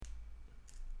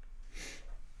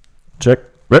Check.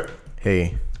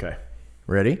 Hey, Okay.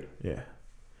 ready? Yeah.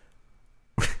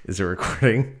 Is it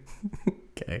recording?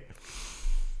 Okay.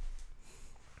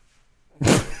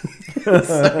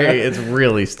 Sorry, it's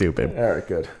really stupid. All right,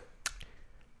 good.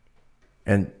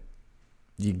 And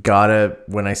you gotta,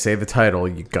 when I say the title,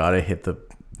 you gotta hit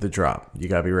the drop. You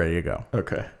gotta be ready to go.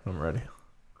 Okay, I'm ready.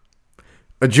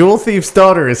 A jewel thief's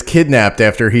daughter is kidnapped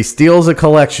after he steals a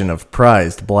collection of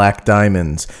prized black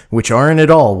diamonds, which aren't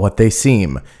at all what they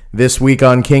seem. This week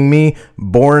on King Me,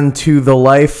 born to the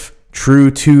life,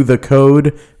 true to the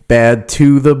code, bad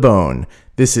to the bone.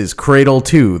 This is Cradle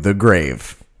to the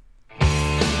Grave.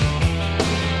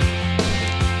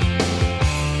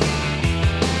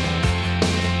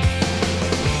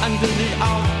 Under the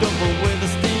October with the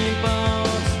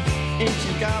steamboats,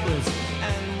 ancient goblins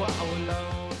and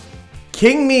wallows.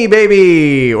 King Me,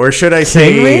 baby! Or should I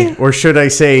say, King Me? or should I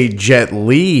say Jet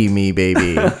Li Me,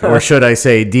 baby? Or should I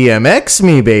say DMX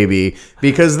Me, baby?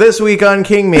 Because this week on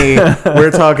King Me,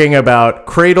 we're talking about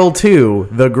Cradle to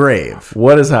the Grave.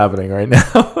 What is happening right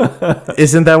now?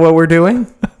 Isn't that what we're doing?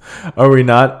 Are we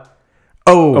not?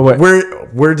 Oh, wait.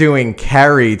 we're doing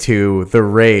Carry to the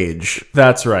Rage.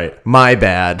 That's right. My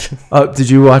bad. Did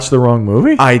you watch the wrong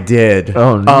movie? I did.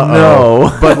 Oh, Uh-oh.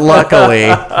 no. But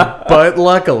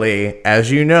luckily, as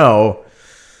you know,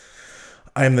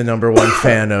 I'm the number one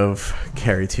fan of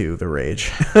Carry to the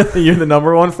Rage. You're the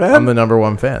number one fan? I'm the number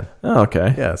one fan. Oh,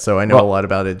 okay. Yeah, so I know Well- a lot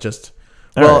about it. Just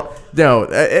All well, no,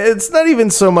 it's not even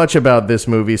so much about this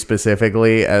movie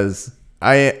specifically as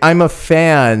I'm a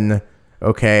fan.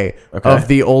 Okay, of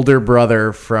the older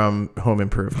brother from Home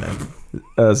Improvement.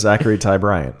 Zachary Ty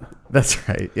Bryant. That's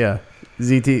right. Yeah,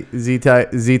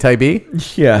 Z-Ty B.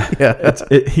 Yeah. Yeah.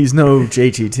 He's no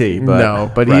JTT, but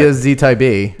No, but right. he is Z-Ty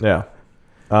B. Yeah.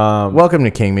 Welcome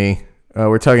to King Me.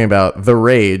 We're talking about The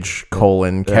Rage,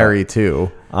 Carry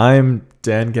 2. I'm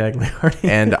Dan Gagliardi.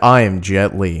 And I'm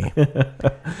Jet Li.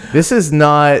 This is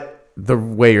not the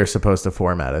way you're supposed to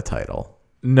format a title.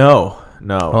 No.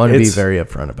 I want to be very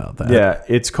upfront about that. Yeah,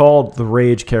 it's called The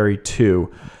Rage Carry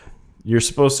 2. You're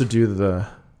supposed to do the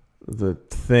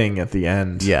thing at the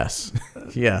end. Yes.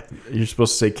 Yeah. You're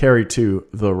supposed to say Carry 2,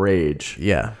 The Rage.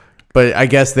 Yeah. But I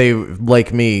guess they,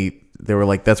 like me, they were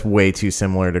like, that's way too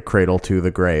similar to Cradle to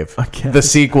the Grave. guess. The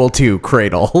sequel to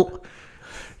Cradle.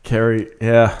 Carry,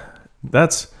 yeah.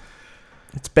 It's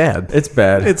bad. It's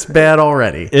bad. It's bad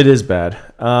already. It is bad.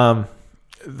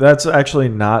 That's actually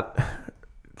not...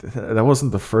 That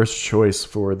wasn't the first choice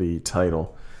for the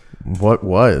title. What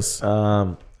was?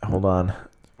 Hold on.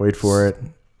 Wait for it.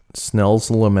 Snell's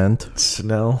Lament.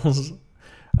 Snell's.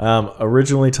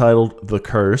 Originally titled The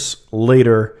Curse.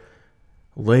 Later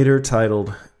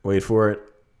titled, wait for it,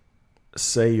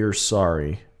 Say You're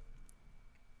Sorry.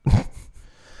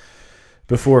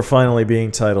 Before finally being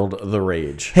titled The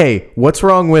Rage. Hey, what's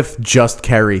wrong with just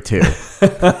Carry 2?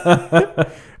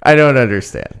 I don't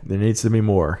understand. There needs to be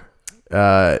more.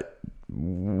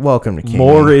 Welcome to King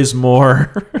More Me. is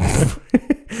more.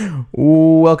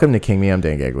 Welcome to King Me. I'm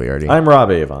Dan Gagliardi. I'm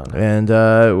Rob Avon. And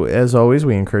as always,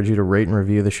 we encourage you to rate and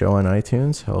review the show on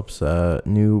iTunes. Helps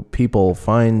new people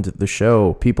find the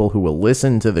show, people who will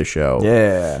listen to the show.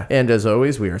 Yeah. And as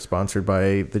always, we are sponsored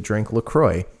by the drink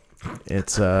LaCroix.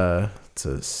 It's a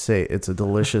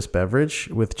delicious beverage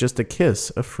with just a kiss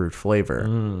of fruit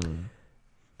flavor.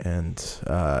 And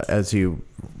as you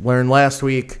learned last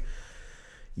week,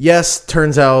 yes,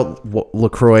 turns out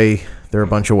LaCroix, they're a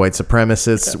bunch of white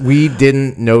supremacists. We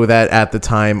didn't know that at the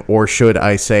time, or should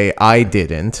I say I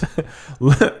didn't.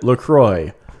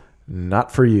 LaCroix,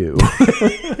 not for you.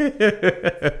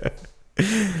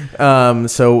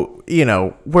 So, you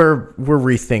know, we're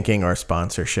rethinking our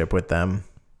sponsorship with them.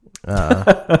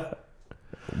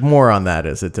 More on that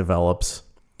as it develops,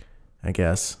 I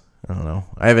guess. I don't know.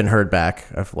 I haven't heard back.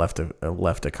 I've left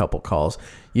a couple calls.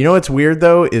 You know what's weird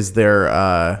though is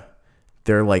their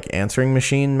like answering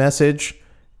machine message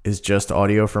is just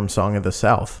audio from Song of the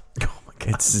South. Oh my god!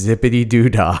 It's zippity doo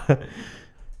dah.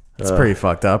 It's pretty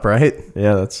fucked up, right?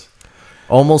 Yeah, that's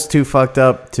Almost too fucked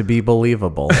up to be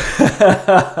believable.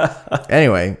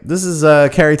 Anyway, this is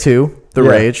Carry 2, The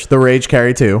Rage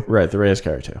Carry 2. right. The Rage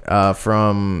Carry 2.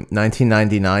 From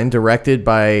 1999,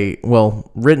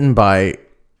 written by,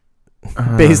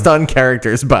 based on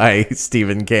characters by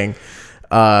Stephen King.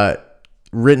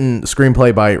 Written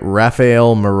screenplay by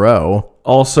Raphael Moreau.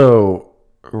 Also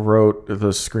wrote the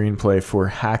screenplay for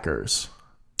Hackers.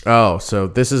 Oh, so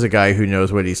this is a guy who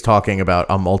knows what he's talking about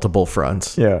on multiple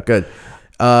fronts. Yeah. Good.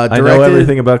 I know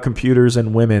everything about computers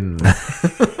and women.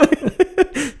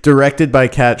 Directed by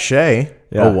Kat Shea,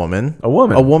 Yeah. a woman A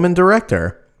woman. A woman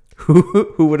director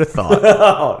Who would have thought?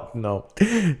 Oh, no.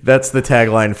 That's the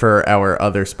tagline for our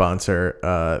other sponsor.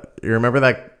 You remember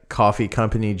that coffee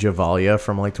company Javalia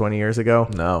from like 20 years ago?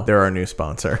 No. They're our new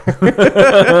sponsor.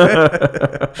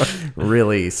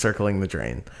 Really circling the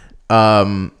drain.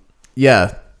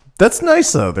 Yeah, that's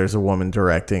nice though. There's a woman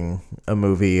directing a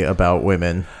movie about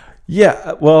women.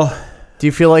 Yeah, well, Do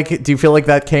you feel like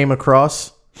that came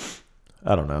across?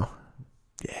 I don't know.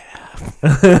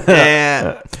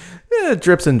 Yeah,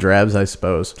 drips and drabs, I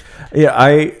suppose. Yeah,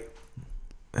 I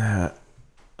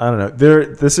don't know.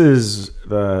 This is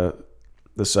the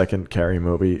second Carrie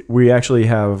movie. We actually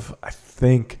have, I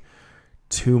think,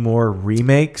 2 more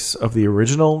remakes of the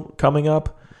original coming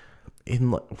up.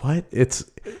 In what? It's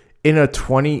in a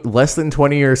less than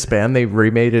 20 year span. They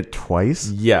remade it twice.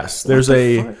 Yes, there's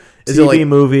a fuck? TV Is it like-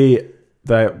 movie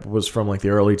that was from like the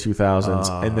early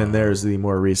 2000s, and then there's the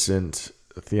more recent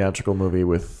theatrical movie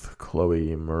with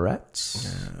Chloe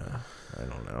Moretz. I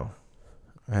don't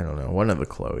know. One of the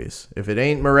Chloes. If it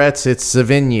ain't Moretz, it's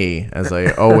Savigny, as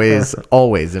I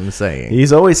always am saying.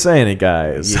 He's always saying it,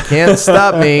 guys. You can't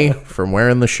stop me from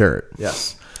wearing the shirt.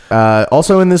 Yes,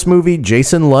 Also in this movie,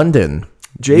 Jason London.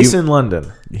 Jason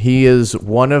London, He is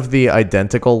one of the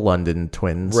identical London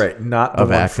twins. right? Not the Of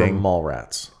one acting. from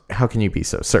Mallrats. How can you be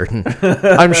so certain?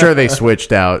 I'm sure they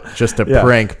switched out just to Yeah.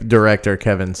 prank director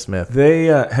Kevin Smith. They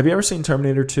have you ever seen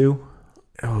Terminator 2?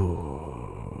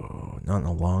 Not in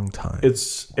a long time. I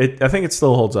think it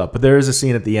still holds up, but there is a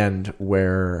scene at the end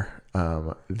where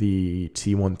the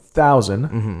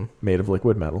T-1000, made of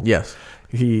liquid metal, Yes.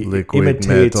 he Liquid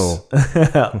imitates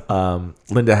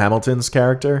Linda Hamilton's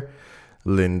character.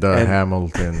 Linda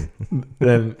Hamilton.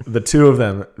 Then the two of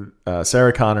them,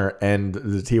 Sarah Connor and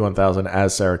the T-1000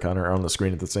 as Sarah Connor, are on the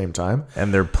screen at the same time.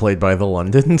 And they're played by the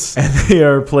Londons? And they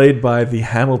are played by the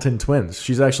Hamilton twins.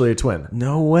 She's actually a twin.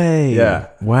 No way. Yeah.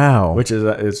 Wow. Which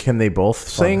is Can they both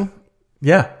sing?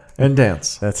 yeah, and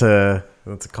dance. That's a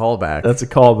callback. That's a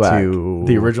callback To- to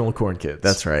the original Corn Kids.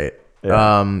 That's right.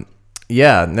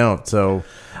 Yeah. No. So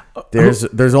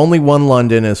there's only one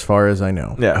London as far as I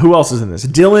know. Yeah, who else is in this?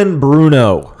 Dylan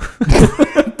Bruno.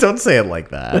 Don't say it like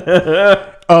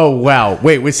that. Oh wow.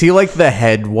 Wait, was he like the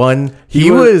head one? He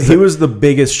was the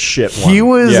biggest shit one. He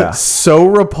was yeah. so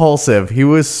repulsive.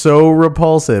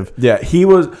 Yeah, he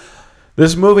was.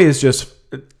 This movie is just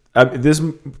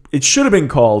it should have been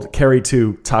called Carrie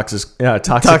 2 Toxic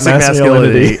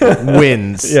Masculinity.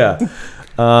 Wins. Yeah.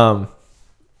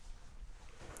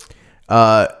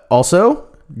 Also,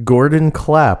 Gordon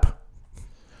Clapp.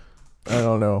 I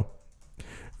don't know.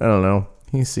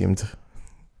 He seems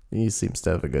to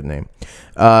have a good name.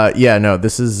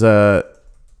 This is a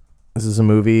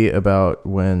movie about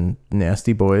when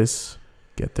nasty boys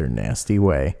get their nasty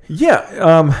way.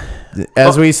 Yeah.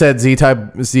 As we said,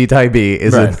 Z-Type B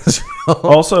is Right.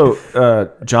 Also,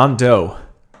 John Doe.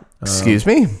 Excuse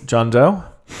me? John Doe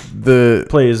The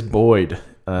plays Boyd.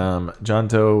 John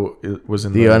Doe was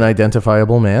in the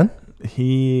unidentifiable man?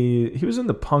 he was in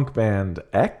the punk band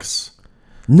X.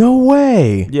 No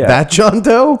way. Yeah. That John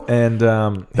Doe? And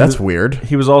That's weird.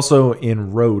 he was also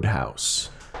in Roadhouse.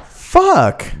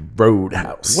 Fuck.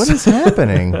 Roadhouse. What is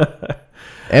happening?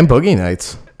 And Boogie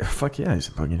Nights. Fuck yeah, he's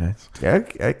in Boogie Nights. Yeah,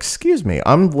 excuse me.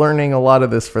 I'm learning a lot of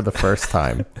this for the first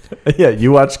time. Yeah,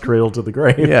 you watched Cradle to the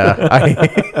Grave. Yeah.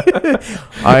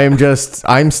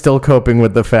 I'm still coping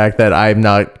with the fact that I'm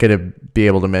not going to be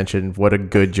able to mention what a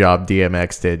good job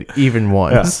DMX did even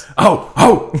once. Yeah.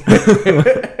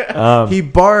 He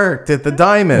barked at the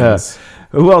Diamonds. Yeah.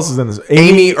 Who else is in this?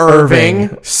 Amy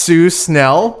Irving, Sue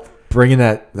Snell. Bringing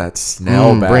that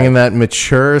Snell back. Bringing that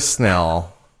mature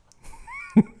Snell.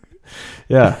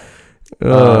 Yeah.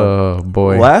 Oh,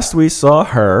 boy. Last we saw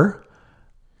her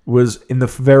was in the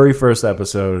very first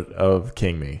episode of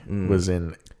King Me. Was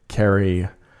in Carrie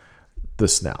the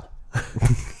Snell.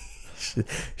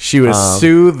 She was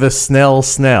Sue the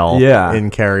Snell Yeah. in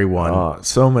Carrie 1. Oh,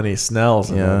 so many Snells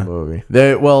in that movie.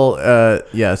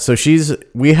 So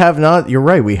we have not, you're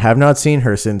right, we have not seen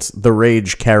her since The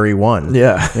Rage Carrie 1.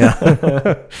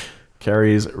 Yeah.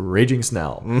 Carrie's Raging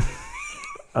Snell.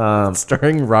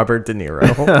 Starring Robert De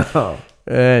Niro.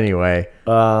 Anyway.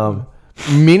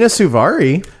 Mina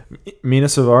Suvari Mina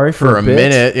Suvari for a bit.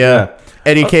 minute. Yeah.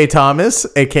 Eddie K. Thomas,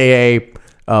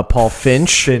 a.k.a. Paul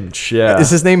Finch. Finch, yeah. Is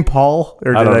his name Paul?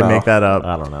 Or did I make that up?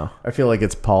 I don't know. I feel like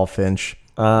it's Paul Finch.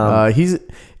 He's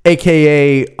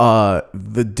a.k.a.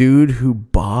 The dude who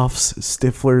boffs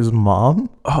Stifler's mom.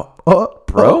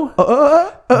 Bro?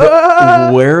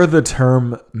 Where the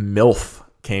term MILF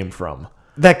came from.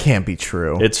 That can't be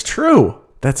true. It's true.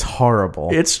 That's horrible.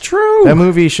 It's true. That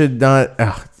movie should not.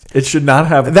 It should not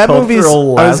have That movie's.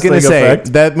 cultural I was gonna lasting say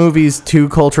effect. that movie's 2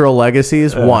 cultural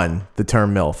legacies. 1, the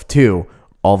term MILF. 2,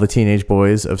 all the teenage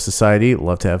boys of society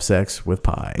love to have sex with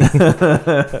pie.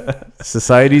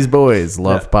 Society's boys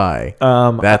love pie.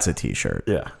 That's a T-shirt.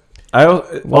 Yeah. I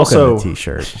Welcome also to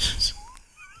T-shirt.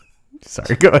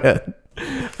 Sorry, go ahead.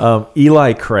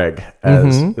 Eli Craig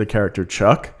as Mm-hmm. the character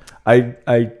Chuck.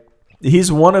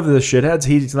 He's one of the shitheads.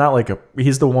 He's not like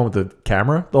he's the one with the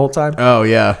camera the whole time. Oh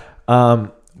yeah.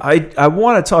 I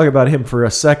want to talk about him for a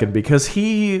second because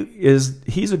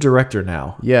he's a director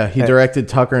now. Yeah, he directed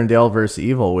Tucker and Dale vs.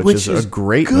 Evil, which is is a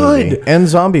great good. movie. And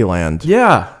Zombieland.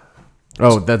 Yeah.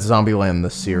 Oh, that's Zombieland the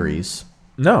series.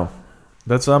 No.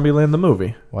 That's Zombieland the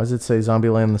movie. Why does it say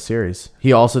Zombieland the series?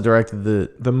 He also directed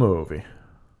The movie.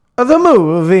 the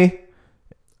movie.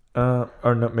 Or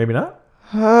no, maybe not?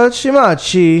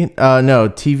 Hachimachi. No,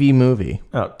 TV movie.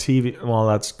 Oh, TV. Well,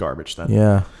 that's garbage then.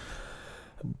 Yeah.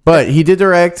 But he did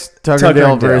direct Tucker and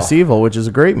Dale and Dale. vs. Evil, which is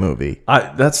a great movie.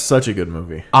 That's such a good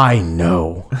movie. I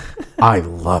know. I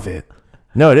love it.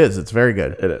 No, it is. It's very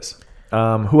good. It is.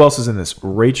 Who else is in this?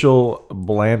 Rachel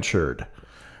Blanchard.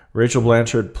 Rachel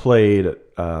Blanchard played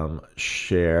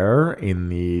Cher in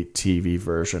the TV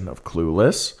version of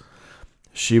Clueless.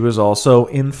 She was also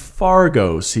in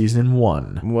Fargo season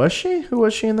 1. Was she? Who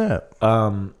was she in that?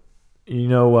 You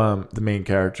know, the main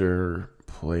character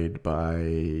played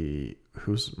by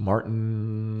who's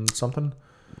Martin something?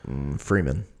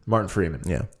 Freeman. Martin Freeman.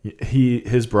 Yeah.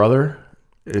 His brother.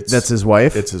 That's his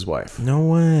wife? It's his wife. No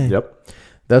way. Yep.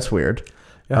 That's weird.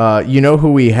 You know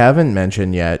who we haven't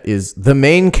mentioned yet is the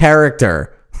main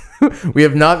character. We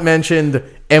have not mentioned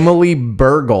Emily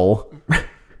Burgle.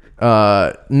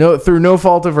 Through no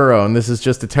fault of her own. This is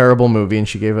just a terrible movie, and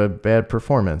she gave a bad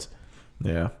performance.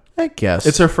 Yeah. I guess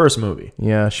It's her first movie.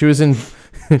 Yeah, she was in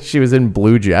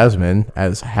Blue Jasmine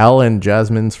as Hal and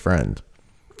Jasmine's friend.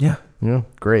 Yeah. Yeah,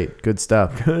 great, good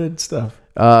stuff. Good stuff.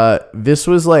 This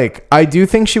was like, I do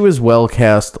think she was well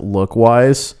cast look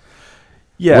wise.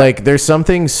 Yeah. Like, there's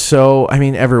something so, I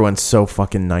mean, everyone's so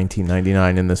fucking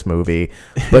 1999 in this movie,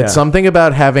 but Yeah. something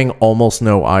about having almost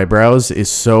no eyebrows is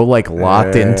so, like,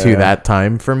 locked into that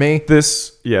time for me.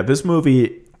 This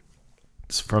movie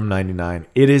is from 99.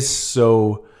 It is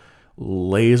so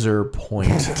laser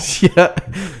point. Yeah.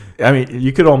 I mean,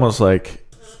 you could almost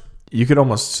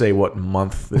say what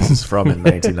month this is from in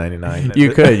 1999.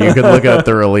 You could look up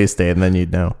the release date and then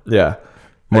you'd know. Yeah.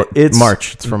 It's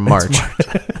March. It's from March.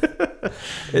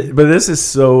 But this is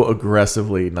so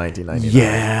aggressively 1999.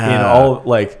 Yeah. In all,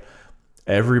 like,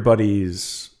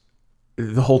 everybody's,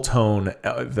 the whole tone,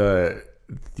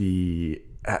 the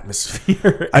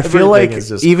atmosphere. I feel like everything is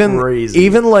just even crazy.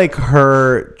 like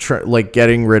her like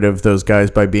getting rid of those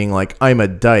guys by being like, I'm a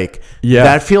dyke. Yeah.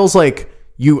 That feels like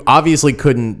you obviously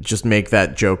couldn't just make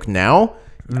that joke now.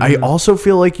 I also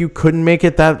feel like you couldn't make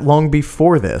it that long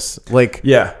before this. Like,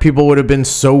 Yeah. people would have been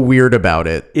so weird about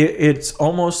it. It's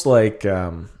almost like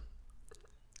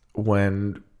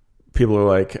when people are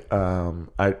like,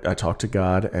 I talk to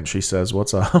God and she says,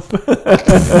 "What's up?"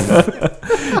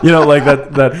 You know, like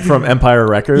that from Empire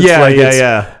Records. Yeah, like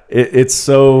yeah. It's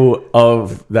so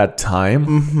of that time.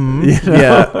 Mm-hmm.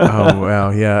 Yeah. Oh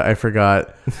wow. Yeah, I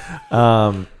forgot.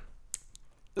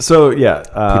 So yeah,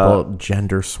 People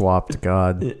gender swapped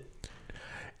God.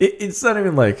 it's not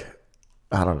even like,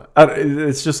 I don't know.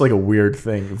 It's just like a weird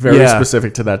thing, very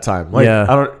specific to that time. Like,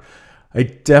 Yeah. I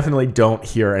definitely don't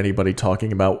hear anybody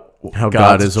talking about How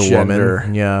God's God is a gender,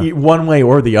 woman. Yeah. one way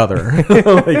or the other.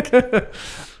 Like,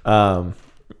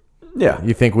 yeah.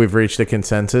 You think we've reached a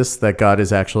consensus that God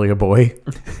is actually a boy?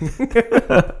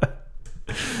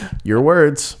 Your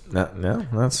words. No,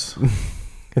 that's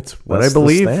It's what that's I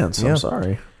believe. The stance. Yeah. I'm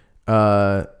sorry.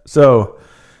 So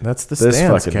that's the This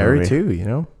stance, fucking Carrie, movie. too. You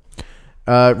know.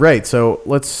 Right. So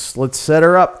let's set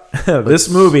her up. This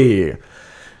movie.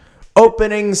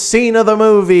 Opening scene of the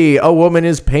movie: a woman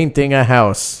is painting a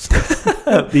house.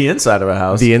 The inside of a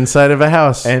house. The inside of a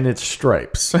house. and it's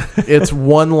stripes. It's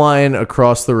one line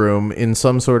across the room in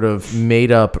some sort of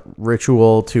made-up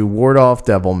ritual to ward off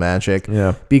devil magic.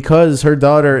 Yeah. Because her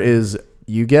daughter is,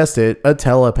 you guessed it, a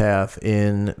telepath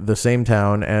in the same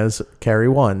town as Carrie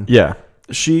 1. Yeah.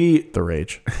 She The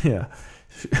Rage. Yeah.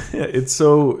 It's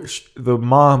so the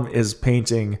mom is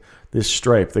painting this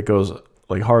stripe that goes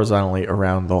like horizontally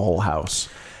around the whole house.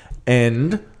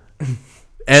 And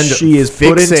she is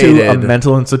put into a fixated-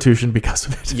 mental institution because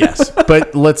of it. Yes.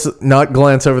 But let's not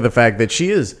glance over the fact that she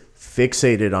is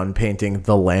fixated on painting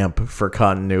the lamp for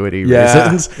continuity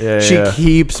reasons. Yeah, she yeah.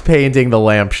 keeps painting the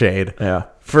lampshade. Yeah.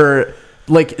 For,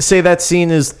 like, say that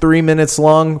scene is 3 minutes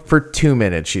long. For 2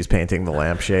 minutes, she's painting the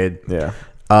lampshade. Yeah.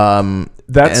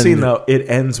 That scene, though, it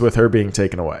ends with her being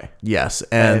taken away. Yes,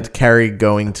 and Carrie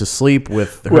going to sleep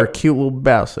with her cute little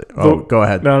basset. Oh, go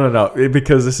ahead. No,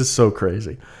 because this is so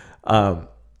crazy. So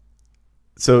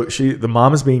the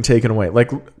mom is being taken away,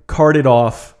 like carted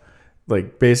off,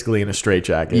 like basically in a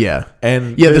straitjacket. Yeah,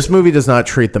 and this movie does not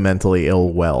treat the mentally ill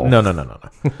well.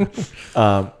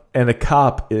 No. And a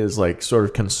cop is like sort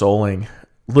of consoling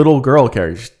little girl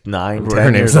Carrie, 9, 10 Her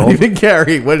name's years not old. even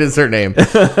Carrie. What is her name?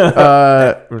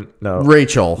 No,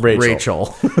 Rachel. We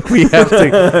have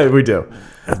to. we do.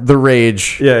 The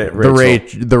rage. Yeah,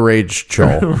 Rachel. The rage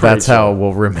Joel. That's how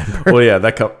we'll remember. Well, yeah,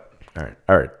 that All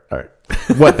right.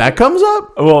 What, that comes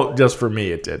up? Well, just for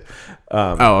me, it did.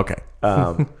 Okay.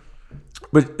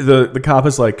 But the cop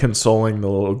is like consoling the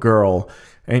little girl,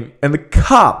 and the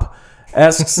cop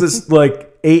asks this like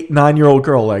 8, 9-year-old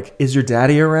girl, like, "Is your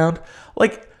daddy around?"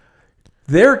 Like,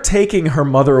 they're taking her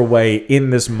mother away in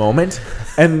this moment,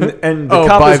 and the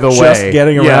cop by is the just way,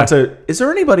 getting around to. Is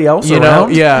there anybody else You around?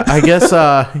 know, yeah, I guess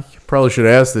you probably should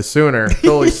have asked this sooner.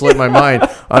 Totally slipped my mind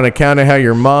on account of how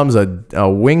your mom's a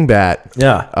wingbat.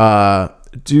 Yeah.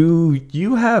 Do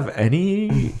you have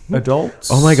any adults?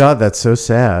 Oh my God, that's so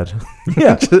sad.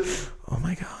 Yeah. Oh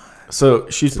my God. So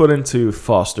she's put into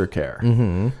foster care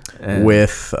and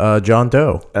With John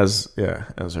Doe. as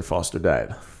her foster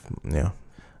dad. Yeah.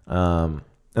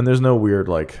 And there's no weird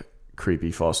like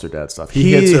creepy foster dad stuff.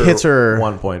 He hits her at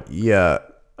one point. Yeah.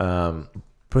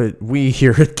 But we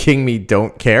here at King Me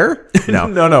don't care. No,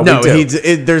 No, we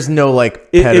do. There's no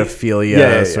like pedophilia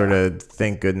yeah. sort of.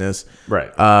 Thank goodness.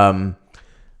 Right.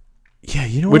 Yeah,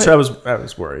 you know Which what? I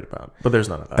was worried about, but there's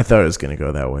none of that. I thought it was going to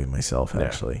go that way myself.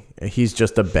 Actually, he's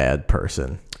just a bad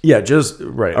person. Yeah, just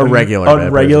right. A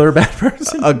regular bad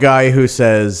person. A guy who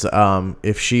says,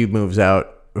 if she moves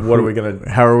out, What are we gonna?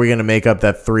 how are we going to make up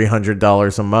that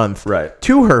 $300 a month? Right.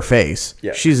 To her face.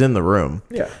 Yeah. She's in the room.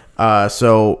 Yeah.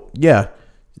 So yeah,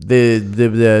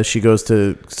 the she goes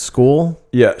to school.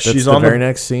 Yeah, That's she's the on very the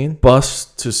next scene. bus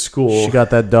to school. She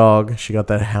got that dog. She got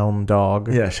that hound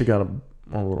dog. Yeah, she got a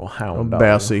little hound dog.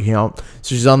 Basset hound.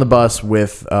 So she's on the bus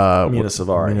with Mina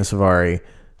Savari.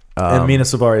 And Mina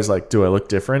Savari's like, "Do I look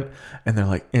different?" And they're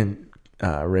like, and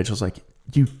Rachel's like,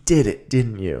 "You did it,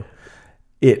 didn't you?"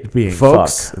 It being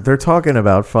folks, fuck. they're talking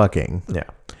about fucking. Yeah.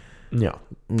 No.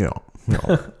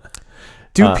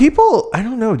 Do people? I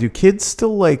don't know. Do kids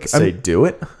still like Say do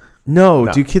it.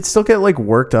 No. Do kids still get like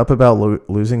worked up about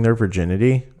losing their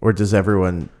virginity, or does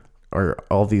everyone, or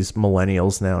all these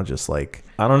millennials now just like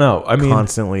I don't know. I mean,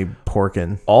 constantly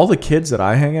porking? all the kids that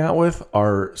I hang out with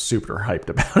are super hyped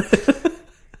about it.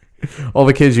 All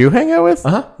the kids you hang out with?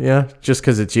 Uh-huh. Yeah, just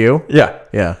because it's you. Yeah.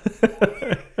 Yeah.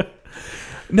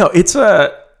 No, it's I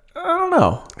don't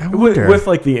know. wonder. With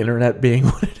like the internet being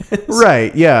what it is.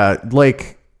 Right. Yeah.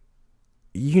 Like,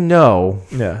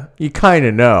 Yeah. you kind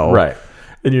of know. Right.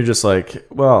 And you're just like,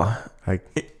 well, Like,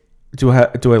 do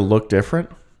I look different?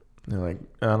 And they're like,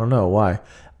 I don't know why.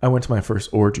 I went to my first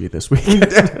orgy this weekend.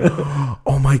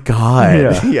 oh my God.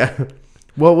 Yeah. Yeah.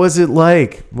 What was it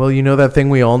like? Well, you know that thing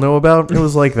we all know about? It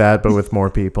was like that, but with more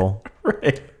people.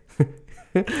 Right.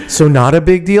 So not a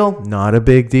big deal? Not a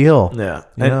big deal. Yeah.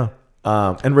 Yeah.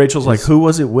 And Rachel's like, who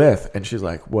was it with? And she's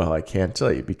like, well, I can't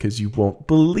tell you because you won't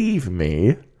believe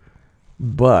me.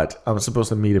 But I'm supposed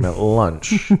to meet him at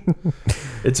lunch.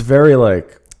 It's very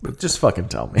like, just fucking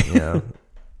tell me. Yeah.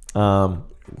 And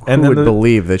Who then would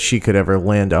believe that she could ever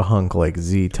land a hunk like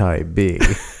Z-Type B?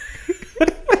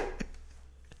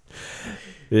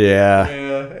 yeah.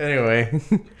 Anyway.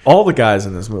 All the guys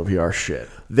in this movie are shit.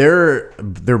 They're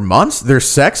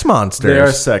sex monsters. They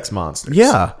are sex monsters.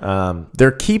 Yeah.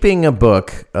 They're keeping a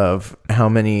book of how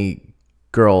many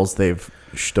girls they've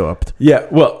stopped. Yeah.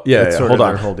 Well, yeah. That's sort hold of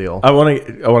on. their whole deal. I want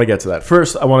to get to that.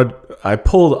 First, I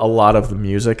pulled a lot of the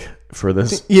music for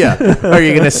this. Yeah. Are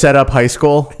you going to set up high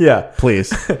school? Yeah.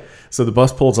 Please. So the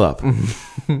bus pulls up.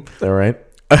 All right.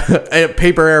 A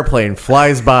paper airplane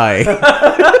flies by.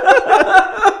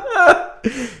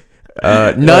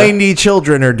 90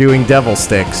 children are doing devil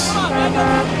sticks.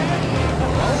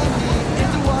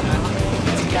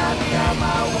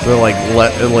 They're like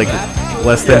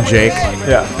less than Jake.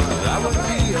 Yeah.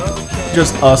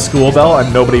 Just a school bell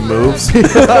and nobody moves.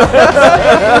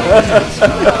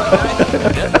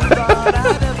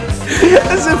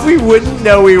 As if we wouldn't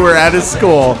know we were at a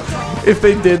school if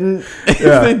they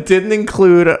didn't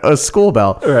include a school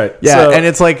bell. Right. Yeah, So- and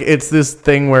it's this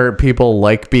thing where people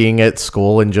like being at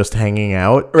school and just hanging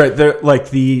out. Right. They're like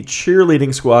the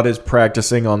cheerleading squad is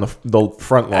practicing on the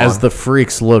front lawn. As the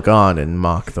freaks look on and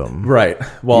mock them. right.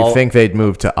 Well, You think they'd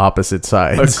move to opposite a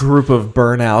sides. group of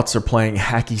burnouts are playing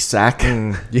hacky sack.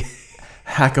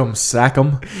 hack 'em, sack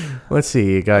 'em. Let's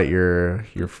see. You got your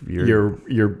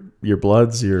Your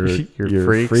bloods, your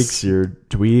freaks, your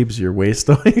dweebs, your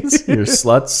wastoids, your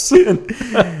sluts.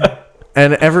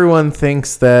 and everyone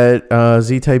thinks that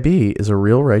Z-Type B is a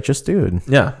real righteous dude.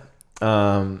 Yeah.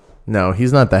 No,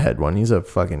 he's not the head one. He's a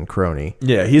fucking crony.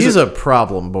 Yeah, he's a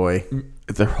problem boy.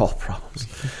 They're all problems.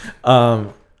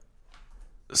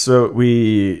 So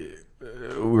we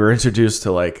were introduced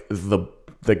to like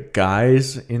the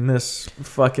guys in this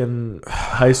fucking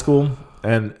high school,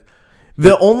 and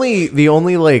the only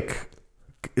like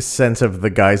sense of the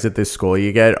guys at this school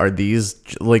you get are these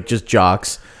like just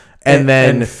jocks, and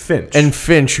then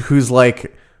Finch, who's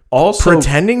like also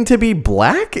pretending to be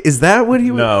black. Is that what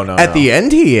he was? No. At the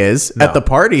end, he is at the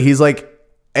party. He's like,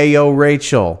 "Ayo,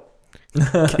 Rachel,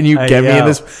 can you get me in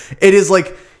this?" It is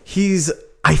like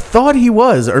I thought he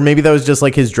was, or maybe that was just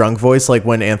like his drunk voice, like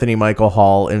when Anthony Michael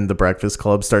Hall in The Breakfast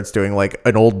Club starts doing like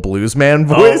an old blues man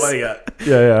voice. Oh my god!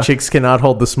 Yeah. Chicks cannot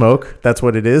hold the smoke. That's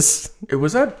what it is.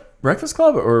 Was that Breakfast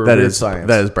Club or that Weird is Science?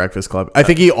 That is Breakfast Club. I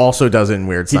think he also does it in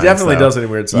Weird Science. He definitely though. does it in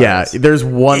Weird Science. Yeah, there's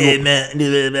one. He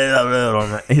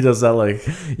does that like.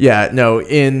 Yeah, no.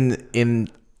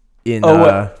 In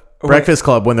Breakfast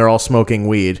Club, when they're all smoking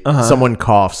weed, someone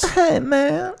coughs. Hey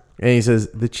man, and he says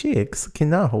the chicks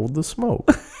cannot hold the smoke.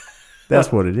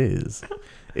 That's what it is.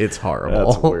 It's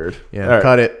horrible. That's weird. Yeah, right.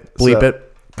 cut it, bleep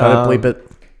it, cut it, bleep it.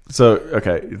 So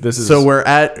okay, this is so we're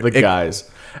at the guys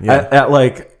Yeah. at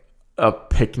like a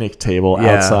picnic table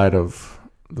outside of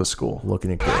the school.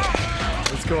 looking at good.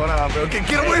 What's going on, bro?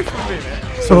 Get away from me,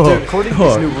 man. So, dude, according to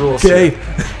these new rules, Okay.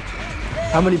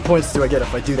 how many points do I get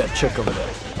if I do that chick over there?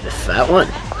 The fat one?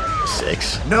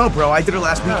 6. No, bro. I did her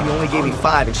last week and you only gave me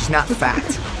 5, and she's not fat.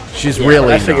 She's Yeah,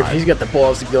 really I figured not. if he's got the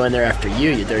balls to go in there after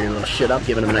you dirty little shit, I'm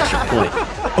giving him an extra point.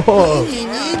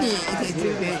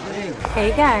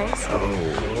 Hey guys.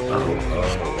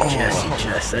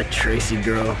 Jess, that Tracy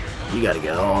girl, you gotta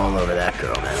get all over that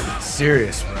girl, man.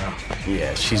 Serious, bro.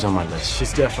 Yeah, she's on my list.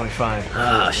 She's definitely fine.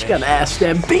 She got an ass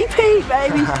stem BP,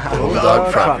 baby.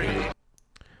 Bulldog property.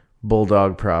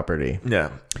 Bulldog property. Yeah,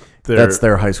 That's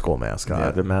their high school mascot.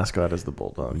 Yeah, the mascot is the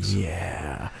Bulldogs.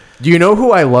 Yeah. Do you know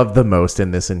who I love the most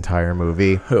in this entire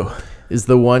movie? Who? Is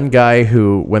the one guy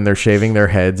who, when they're shaving their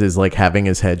heads, is like having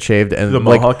his head shaved and The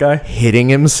like Mohawk guy? hitting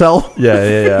himself.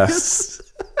 Yeah.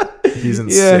 He's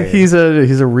insane. Yeah, he's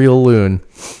a real loon.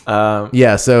 Um,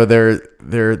 Yeah, so they're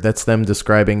that's them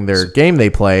describing their game they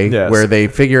play, Yes. where they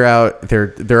figure out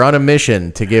they're on a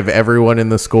mission to give everyone in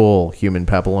the school human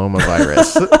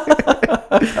papillomavirus.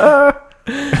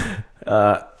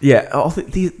 yeah.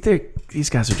 These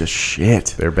guys are just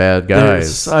shit. They're bad They're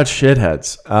guys. such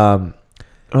shitheads.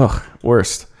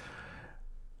 Worst.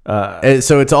 And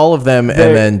so it's all of them, and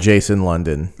then Jason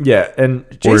London. Yeah, and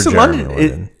Jason Jeremy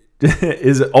London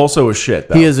is also a shit.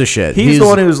 Though. He is a shit. He's the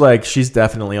one who's like, she's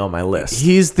definitely on my list.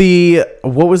 He's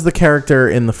what was the character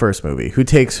in the first movie who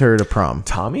takes her to prom?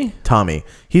 Tommy? Tommy.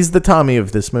 He's the Tommy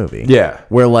of this movie. Yeah.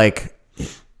 Where like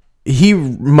he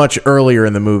much earlier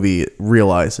in the movie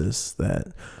realizes that,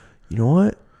 you know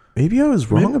what? Maybe I was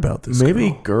wrong about this. Maybe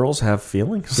girl. girls have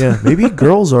feelings. Yeah, maybe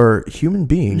girls are human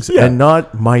beings and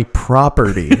not my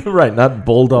property. Right, not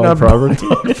bulldog property.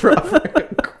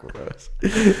 Gross.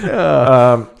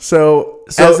 So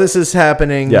as this is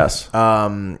happening, Yes.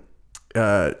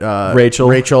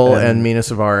 Rachel and Mina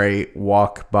Savari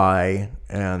walk by,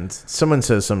 and someone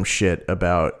says some shit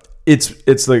about.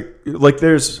 It's like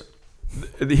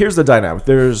here's the dynamic.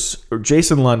 There's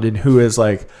Jason London, who is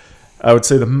like, I would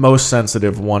say the most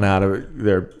sensitive one out of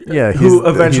their. Yeah, who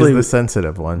eventually he's the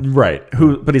sensitive one, right?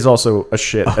 But he's also a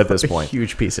shit at this point.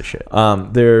 Huge piece of shit.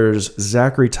 There's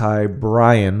Zachary Ty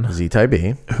Bryan, Z-Type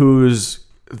B, who's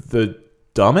the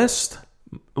dumbest,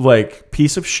 like,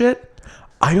 piece of shit.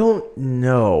 I don't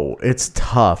know. It's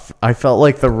tough. I felt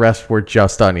like the rest were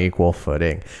just on equal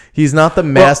footing. He's not the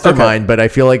mastermind, but I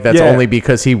feel like that's only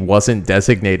because he wasn't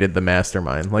designated the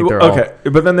mastermind. Like they're okay,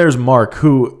 but then there's Mark,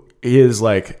 who is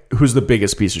like, who's the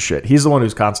biggest piece of shit. He's the one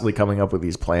who's constantly coming up with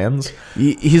these plans.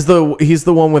 He's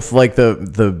the one with like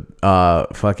the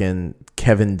fucking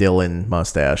Kevin Dillon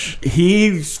mustache.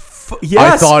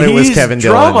 I thought it was Kevin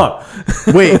drama.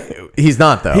 Dillon. Wait, he's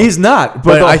not though. He's not.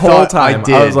 But the I whole thought time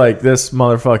I was like, this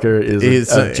motherfucker is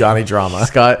a Johnny Drama.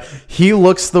 Scott, he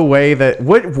looks the way that.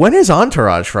 When is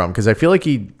Entourage from? Because I feel like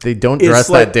they don't dress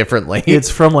like, that differently.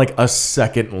 It's from like a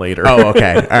second later. Oh,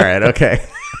 okay. All right. Okay.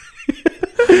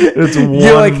 It's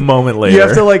one moment later. You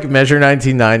have to like measure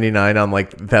 1999 on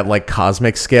like that like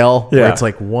cosmic scale. Yeah. Where it's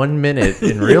like 1 minute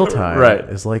in real time. Right.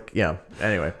 It's like, yeah.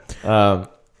 Anyway.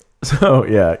 So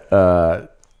yeah,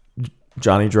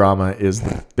 Johnny Drama is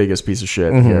the biggest piece of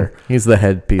shit here. He's the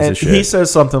head piece And of shit. he says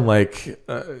something like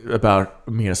about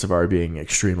Mina Savari being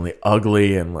extremely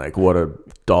ugly and like what a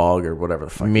dog or whatever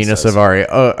the fuck. he Mina says. Savari,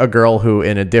 a girl who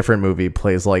in a different movie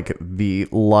plays like the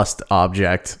lust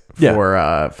object Yeah.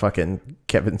 for fucking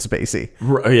Kevin Spacey.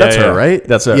 That's her, right?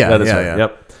 That's her. Yeah, that is yeah, her. yeah.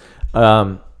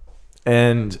 Yep.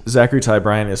 And Zachary Ty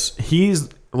Bryan he's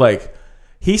like,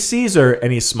 he sees her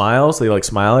and he smiles. They like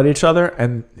smile at each other,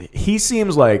 and he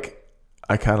seems like,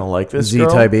 I kind of like this girl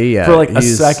Z-Type B, yeah. for like a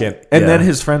He's- second, and yeah. then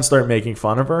his friends start making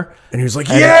fun of her. And he was like,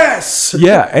 yes!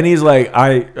 Yeah, and he's like,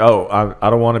 I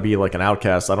don't want to be like an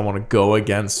outcast. I don't want to go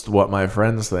against what my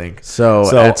friends think.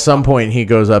 So at some point he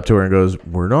goes up to her and goes,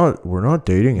 we're not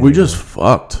dating anymore. we just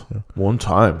fucked one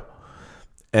time,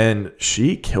 and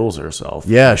she kills herself.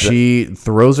 Yeah, she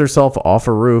throws herself off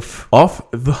a roof. off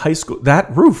the high school,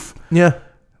 that roof. Yeah.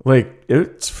 Like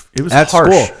it was At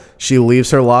harsh. school. She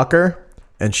leaves her locker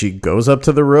and she goes up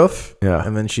to the roof. Yeah.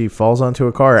 And then she falls onto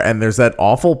a car. And there's that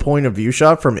awful point of view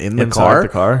shot from in the Inside car. the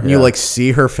car, And you yeah. like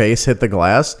see her face hit the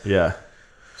glass. Yeah,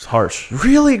 it's harsh.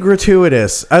 Really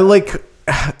gratuitous. I like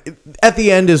at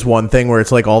the end is one thing where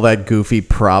it's like all that goofy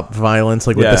prop violence,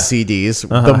 like with Yeah. the CDs,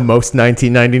 the most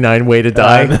 1999 way to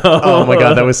die. Oh my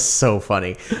God, that was so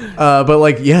funny. But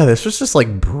like, yeah, this was just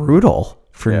like brutal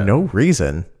for Yeah. no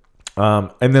reason.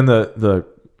 And then the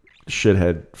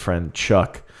shithead friend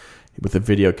Chuck with the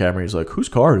video camera, he's like, whose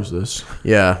car is this?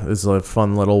 Yeah, it's a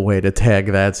fun little way to tag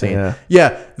that scene. Yeah.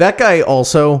 Yeah, that guy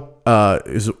also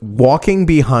is walking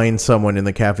behind someone in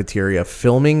the cafeteria,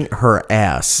 filming her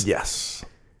ass. Yes.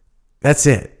 That's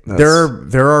it.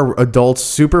 There are adults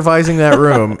supervising that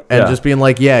room and Yeah. just being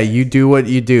like, "Yeah, you do what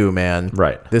you do, man.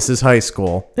 Right. This is high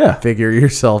school. Yeah. Figure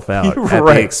yourself out at the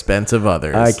Right. expense of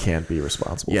others." I can't be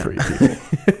responsible Yeah. for you people.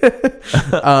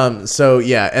 So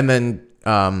yeah, and then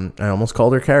I almost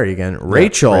called her Carrie again.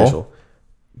 Rachel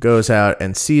goes out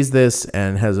and sees this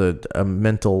and has a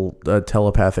mental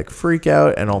telepathic freak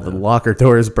out, and all the locker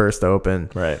doors burst open.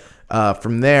 Right.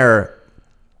 From there,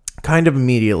 kind of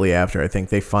immediately after, I think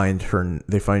they find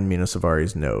Mina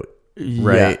Savari's note.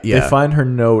 Right. Yeah. They find her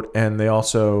note, and they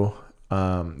also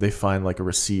they find like a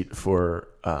receipt for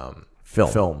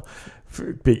film.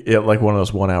 Like one of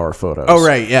those 1 hour photos. Oh,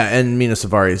 right. Yeah. And Mina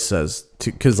Savari says,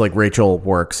 because like Rachel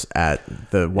works at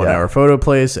the 1 hour photo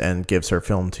place and gives her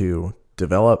film to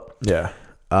develop. Yeah.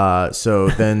 So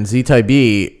then Z-Type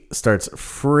B starts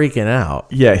freaking out.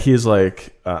 Yeah, he's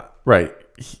like, right.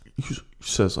 He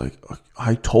says like,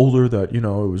 I told her that, it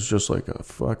was just like a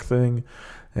fuck thing,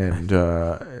 and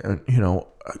the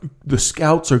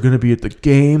scouts are gonna be at the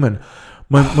game, and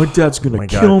my dad's gonna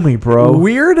kill me, bro.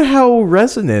 Weird how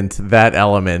resonant that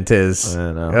element is.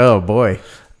 I know. Oh boy.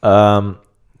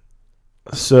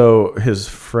 So his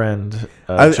friend,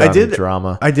 I Johnny did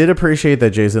Drama. I did appreciate that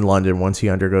Jason London, once he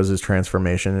undergoes his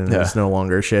transformation and is no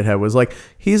longer a shithead, was like,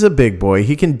 he's a big boy.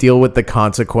 He can deal with the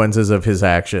consequences of his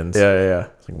actions. Yeah.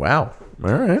 It's like, wow.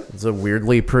 All right. It's a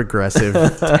weirdly progressive,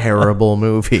 terrible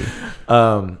movie.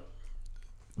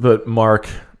 But Mark,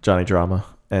 Johnny Drama,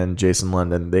 and Jason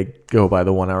London, they go by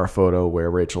the 1 hour photo where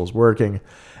Rachel's working.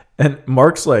 And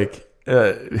Mark's like,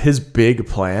 his big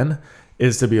plan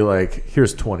is to be like,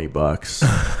 here's $20.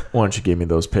 Why don't you give me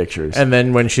those pictures? And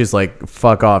then when she's like,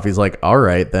 fuck off, he's like, all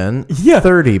right, then. Yeah.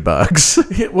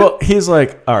 $30. Well, he's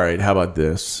like, all right, how about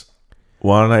this?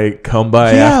 Why don't I come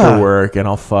by Yeah. after work and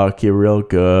I'll fuck you real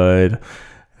good?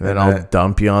 Then I'll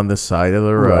dump you on the side of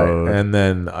the road. Right. And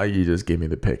then you just give me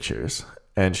the pictures.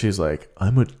 And she's like,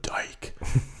 I'm a dyke.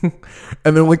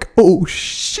 And they're like, oh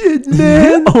shit,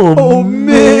 man. Oh,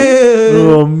 man.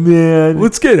 Oh, man.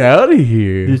 Let's get out of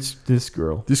here. This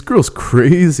girl. This girl's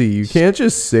crazy. You can't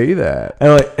just say that.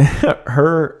 And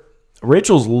like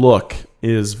Rachel's look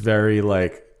is very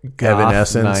like goth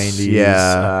Evanescence, 90s.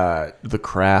 yeah. The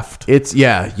Craft.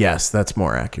 Yes, that's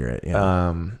more accurate.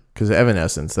 Yeah. Because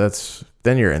Evanescence,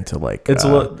 then you're into like. It's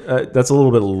that's a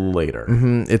little bit later.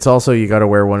 It's also, you got to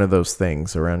wear one of those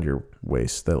things around your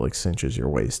waist that like cinches your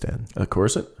waist in. A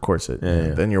corset. Corset. Yeah.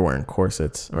 Then you're wearing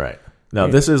corsets. Right. No,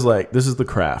 this is the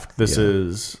Craft. This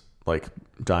is like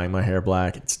dyeing my hair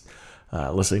black. It's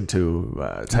listening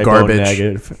to Typo Garbage.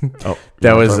 Negative. Oh, That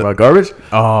you wanna was- talk about garbage.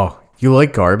 Oh, you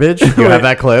like garbage? You have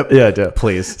that clip? Yeah, I do.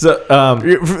 Please. So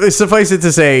Suffice it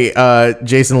to say,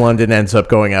 Jason London ends up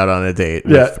going out on a date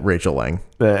with Rachel Lang.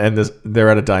 and they're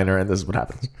at a diner, and this is what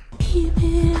happens.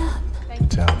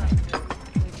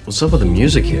 What's up with the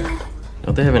music here?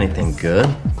 Don't they have anything good?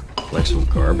 Like some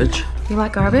garbage? You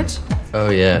like garbage? Oh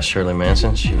yeah, Shirley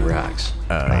Manson, she rocks.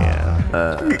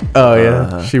 Oh,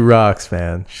 yeah. She rocks,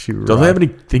 man. She rocks. Don't they have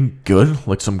anything good,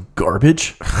 like some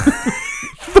garbage?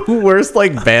 The worst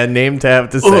like band name to have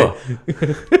to say.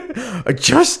 I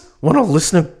just want to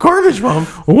listen to garbage, Mom.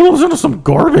 I want to listen to some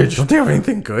garbage. Don't they have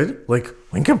anything good? Like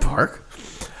Linkin Park?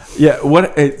 Yeah.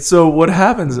 So what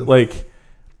happens? Like,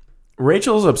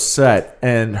 Rachel's upset,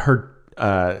 and her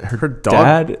dog?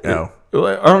 dad. No. I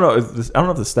don't know. I don't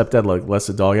know if the stepdad like lets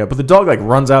the dog out, but the dog like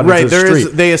runs out Right, into the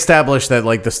street. they established that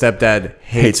like the stepdad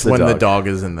hates the when the dog. dog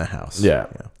is in the house. Yeah.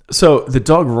 So the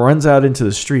dog runs out into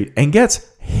the street and gets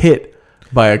hit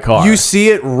by a car. You see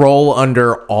it roll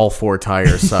under all four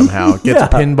tires somehow.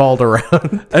 Gets pinballed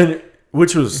around. and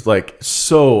which was like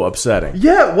so upsetting.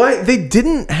 Yeah, why they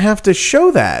didn't have to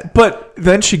show that. But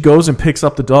then she goes and picks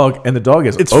up the dog, and the dog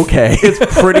is okay.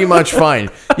 It's pretty much fine.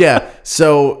 Yeah.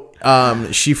 So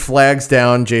she flags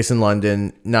down Jason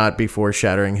London not before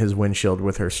shattering his windshield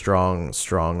with her strong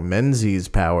Menzies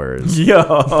powers.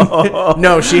 Yeah.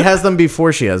 No, she has them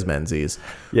before she has Menzies.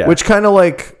 Yeah. Which kind of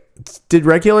like did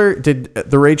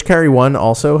the Rage Carry 1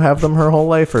 also have them her whole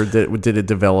life, or did it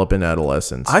develop in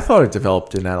adolescence? I thought it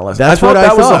developed in adolescence. That's I thought what I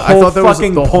that was thought. the I whole thought that was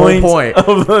fucking the whole point.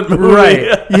 of the movie.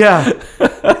 Right. Yeah.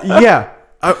 Yeah.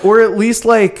 Or at least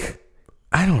like,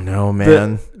 I don't know,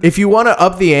 man. If you want to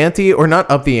up the ante, or not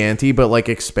up the ante, but like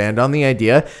expand on the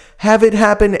idea, have it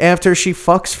happen after she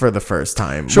fucks for the first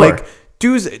time. Sure. Like,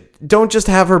 dudes, don't just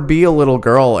have her be a little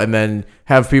girl and then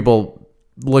have people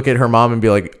look at her mom and be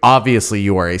like, obviously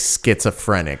you are a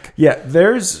schizophrenic. Yeah,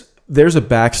 there's a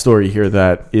backstory here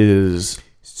that is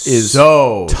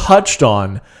So touched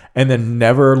on and then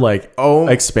never like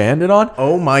expanded on.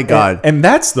 Oh my God. And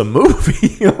that's the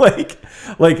movie.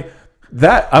 like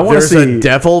that. I want to There's see a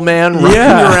devil man running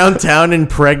around town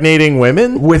impregnating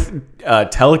women with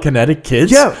telekinetic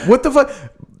kids. Yeah, what the fuck?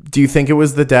 Do you think it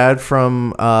was the dad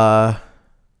from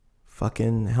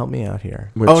fucking help me out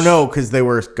here? Which- Oh no, because they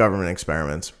were government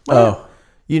experiments. Oh,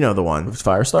 You know the one.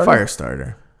 Firestarter.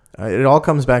 Firestarter. It all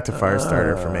comes back to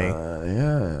Firestarter for me.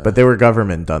 Yeah. But they were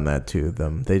government done that to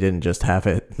them. They didn't just have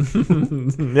it.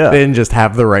 Yeah. They didn't just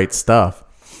have the right stuff.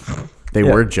 They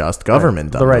were just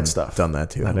government done the right them- stuff. Done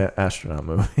that to them. That astronaut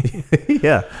movie.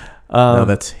 Yeah. No,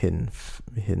 that's hidden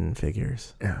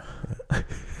figures. Yeah.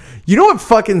 You know what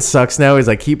fucking sucks now is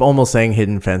I keep almost saying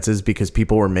Hidden Fences because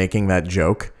people were making that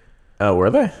joke. Oh,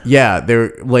 were they? Yeah,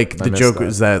 they're like the missed joke that.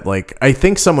 was that like I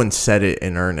think someone said it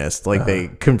in earnest. Like they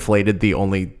conflated the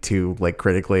only two like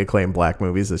critically acclaimed black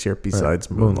movies this year besides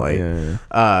Moonlight. Yeah.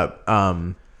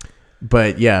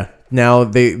 But yeah, now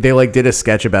they like did a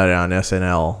sketch about it on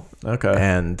SNL. Okay.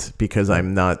 And because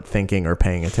I'm not thinking or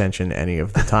paying attention any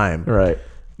of the time, Right.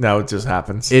 Now it just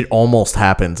happens. it almost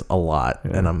happens a lot,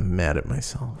 and I'm mad at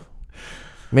myself.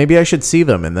 Maybe I should see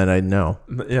them and then I'd know.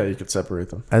 Yeah, you could separate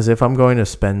them. As if I'm going to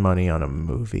spend money on a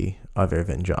movie other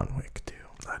than John Wick 2.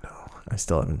 I know. I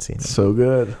still haven't seen it. So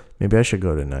good. Maybe I should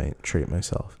go tonight, treat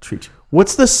myself. Treat you.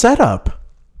 What's the setup?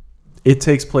 It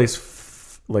takes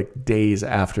place like days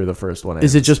after the first one.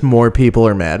 Is it just more people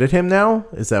are mad at him now?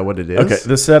 Is that what it is? Okay,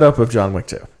 the setup of John Wick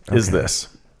 2 is this.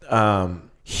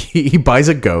 He buys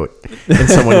a goat and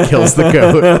someone kills the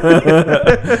goat.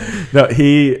 No,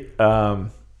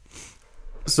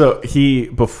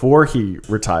 before he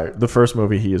retired, the first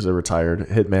movie, he is a retired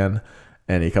hitman,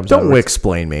 and he comes out. Don't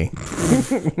explain me.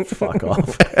 Fuck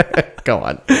off. Go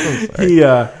on. He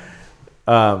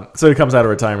so he comes out of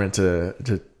retirement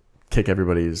to kick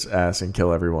everybody's ass and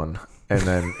kill everyone, and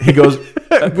then he goes.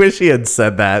 I wish he had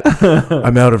said that.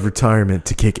 I'm out of retirement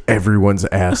to kick everyone's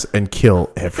ass and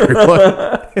kill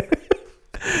everyone.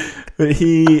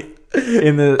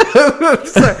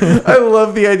 I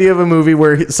love the idea of a movie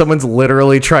where someone's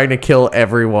literally trying to kill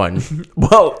everyone.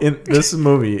 Well, in this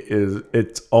movie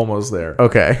it's almost there.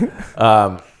 Okay.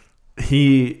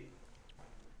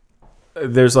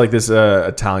 There's like this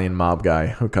Italian mob guy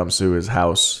who comes to his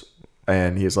house,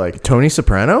 and he's like, Tony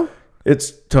Soprano?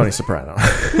 it's Tony Soprano.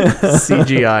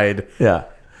 CGI'd. Yeah.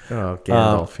 Oh,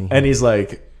 Gandalf. And he's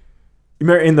like,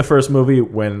 remember in the first movie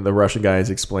when the Russian guy is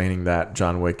explaining that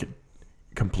John Wick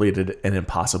completed an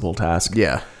impossible task?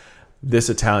 Yeah. This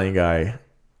Italian guy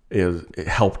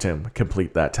helped him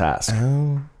complete that task.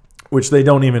 Which they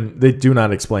do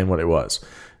not explain what it was.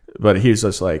 But he's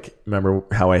just like, remember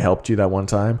how I helped you that one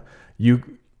time?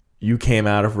 You came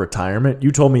out of retirement.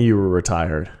 You told me you were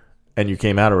retired, and you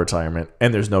came out of retirement,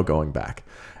 and there's no going back.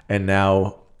 And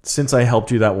now, since I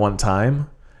helped you that one time,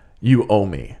 you owe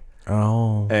me.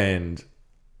 Oh. And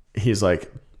he's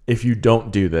like, if you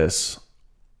don't do this,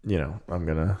 I'm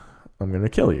gonna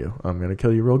kill you. I'm gonna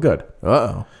kill you real good.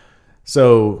 Uh-oh.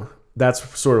 So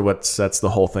that's sort of what sets the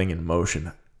whole thing in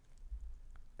motion.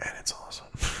 And it's awesome.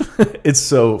 It's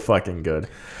so fucking good.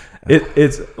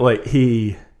 It's like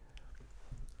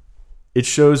it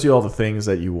shows you all the things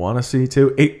that you want to see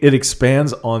too. It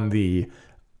expands on the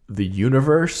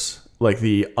universe, like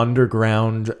the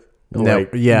underground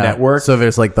network. So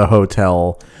there's like the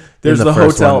hotel. There's in the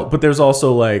first hotel, one. but there's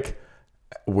also like,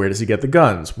 where does he get the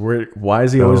guns? Why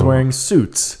is he always wearing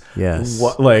suits? Yes.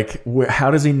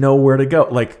 How does he know where to go?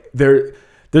 Like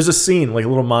there's a scene, like a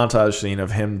little montage scene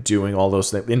of him doing all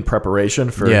those things in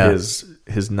preparation for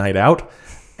his night out,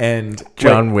 and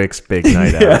John Wick's big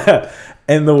night out.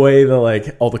 And the way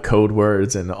all the code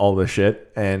words and all the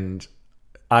shit, and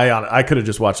I could have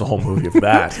just watched the whole movie of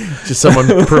that. Just someone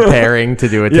preparing to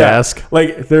do a task.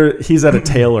 Like he's at a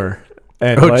tailor.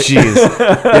 And Oh jeez.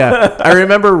 Yeah. I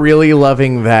remember really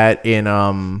loving that in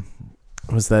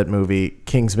what was that movie?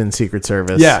 Kingsman Secret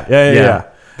Service. Yeah.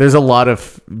 There's a lot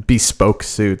of bespoke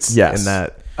suits in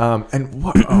that. And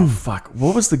what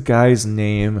what was the guy's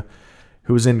name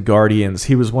who was in Guardians?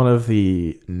 He was one of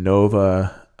the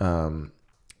Nova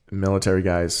military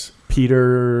guys.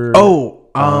 Peter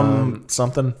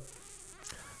something.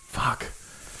 Fuck.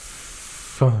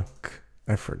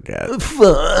 I forget.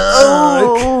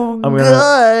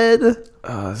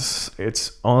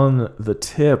 It's on the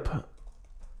tip.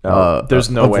 There's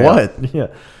no of way. What? Yeah.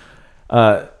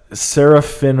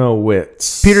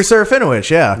 Serafinowicz. Peter Serafinowicz,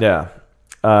 yeah. Yeah.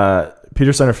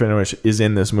 Peter Serafinowicz is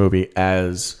in this movie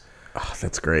as... Oh,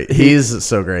 that's great. He's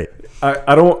so great.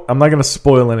 I'm not going to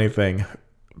spoil anything,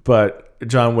 but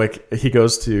John Wick,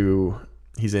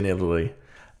 he's in Italy,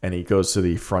 and he goes to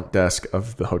the front desk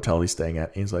of the hotel he's staying at.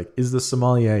 And he's like, "Is the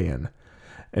sommelier in?"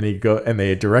 And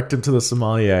they direct him to the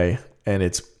sommelier, and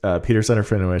it's Peter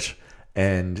Serafinowicz,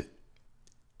 and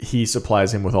he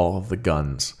supplies him with all of the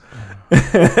guns.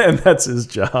 And that's his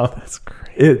job. That's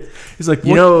great. He's like,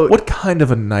 what kind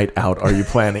of a night out are you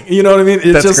planning? You know what I mean?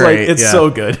 It's just great. It's so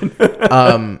good.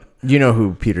 You know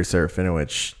who Peter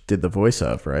Serafinowicz did the voice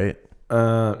of, right?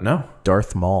 No.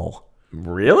 Darth Maul.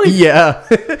 Really? Yeah.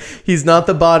 He's not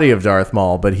the body of Darth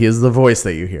Maul, but he is the voice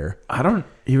that you hear. I don't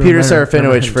even Peter remember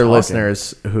Serafinowicz, him for talking.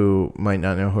 listeners who might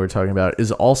not know who we're talking about,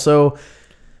 is also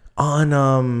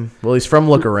on he's from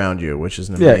Look Around You, which is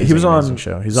an amazing, he was on amazing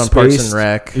show. He's on Parks and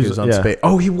Rec. He was on Space.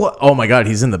 Oh, oh my god,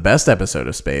 he's in the best episode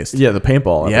of Spaced. Yeah, the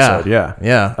paintball episode.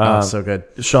 Yeah. Oh, so good.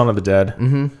 Shaun of the Dead.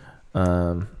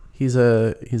 Mm-hmm. He's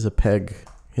a peg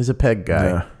guy.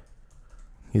 Yeah.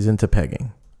 He's into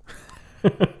pegging.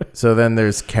 So then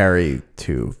there's Carrie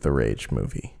 2, the Rage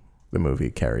movie. The movie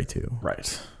Carrie 2.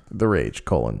 Right. The Rage,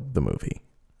 the movie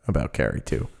about Carrie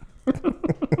 2.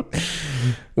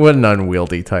 What an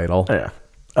unwieldy title. Yeah.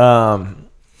 So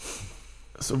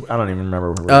I don't even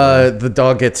remember where the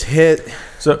dog gets hit.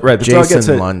 So the Jason dog gets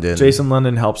hit. London. Jason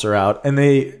London helps her out, and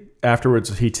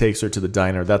afterwards he takes her to the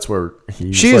diner. That's where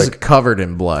she's covered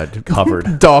in blood.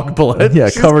 Covered. Dog blood. Yeah,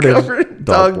 She's covered in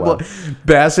dog blood.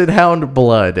 Basset Hound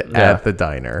blood at the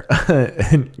diner.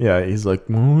 And he's like,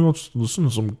 well, let's listen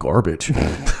to some garbage.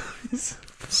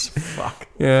 Fuck.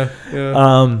 Yeah.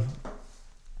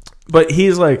 But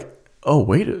he's like, oh,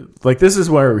 wait. Like, this is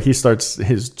where he starts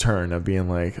his turn of being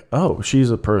like, oh,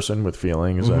 she's a person with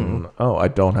feelings, and I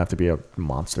don't have to be a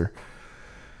monster.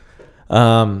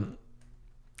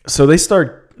 So they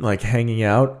start like hanging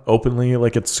out openly,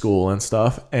 like at school and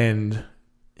stuff, and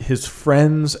his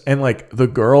friends and like the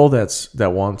girl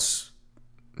that wants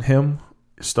him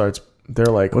they're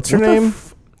like, what's her name?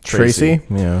 Tracy.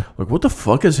 Yeah. Like, what the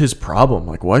fuck is his problem?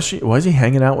 Like, why is he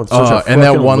hanging out with such a and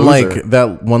that fucking one loser?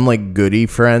 that one goody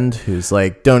friend who's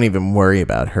like, don't even worry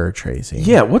about her, Tracy.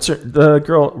 Yeah, what's her the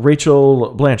girl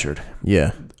Rachel Blanchard?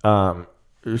 Yeah.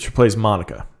 She plays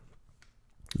Monica.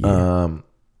 Yeah.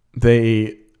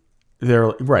 They're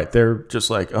right. They're just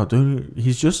like, oh, dude,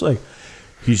 he's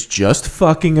just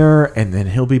fucking her, and then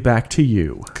he'll be back to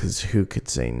you. Because who could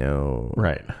say no?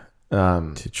 Right.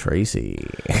 To Tracy.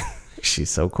 She's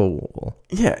so cool.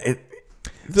 Yeah.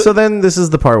 So then this is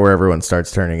the part where everyone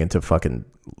starts turning into fucking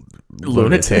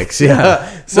lunatics. Yeah.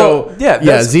 So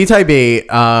Z-Type B.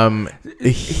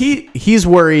 He's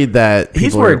worried that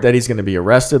he's going to be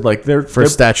arrested. Like they're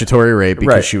statutory rape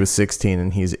because right. she was 16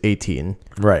 and he's 18.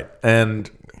 Right. And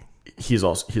he's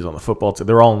on the football team.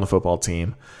 They're all on the football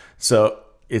team. So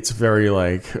it's very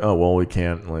like, oh well, we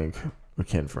can't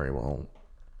very well,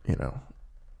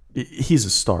 he's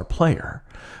a star player.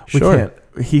 Sure. We can't.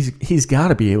 He's got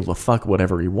to be able to fuck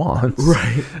whatever he wants.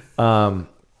 Right.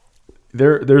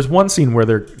 There's one scene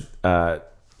where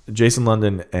Jason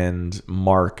London and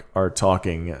Mark are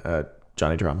talking.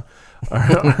 Johnny Drama.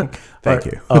 Thank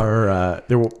you.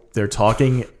 They're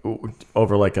talking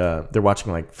over they're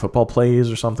watching football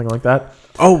plays or something like that.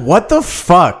 Oh, what the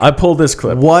fuck! I pulled this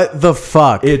clip. What the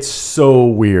fuck! It's so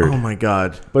weird. Oh my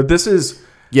god! But this is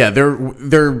Yeah,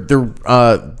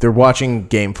 they're watching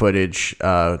game footage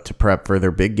to prep for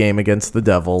their big game against the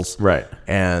Devils. Right.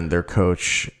 And their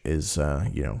coach is,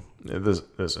 This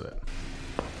is it.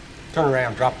 Turn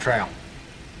around, drop trowel.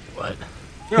 What?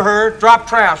 You heard, drop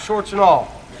trowel, shorts and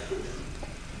all.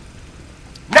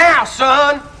 Now,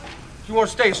 son! If you want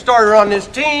to stay a starter on this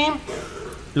team,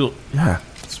 Yeah,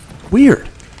 it's weird.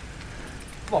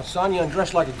 come on, son, you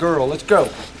undress like a girl. Let's go.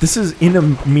 This is in a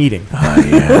meeting.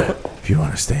 if you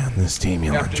want to stay on this team,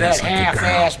 you'll After that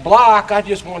half-ass block, I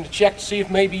just wanted to check to see if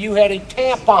maybe you had a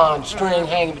tampon string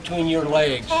hanging between your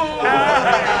legs.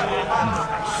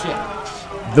 Shit.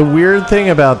 The weird thing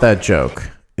about that joke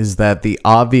is that the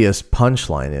obvious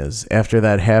punchline is, after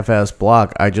that half-ass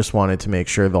block, I just wanted to make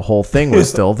sure the whole thing was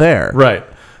still there. Right.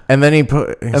 And then he's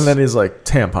like,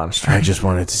 tampon string. I just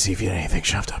wanted to see if you had anything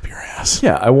shoved up your ass.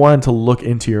 Yeah, I wanted to look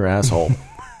into your asshole.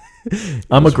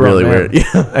 I'm a grown really man, weird.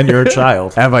 Yeah. and you're a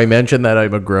child. Have I mentioned that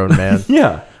I'm a grown man?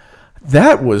 Yeah,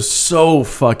 that was so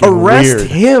fucking Arrest weird.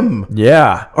 him.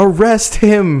 Yeah, Arrest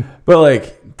him. but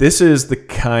like, this is the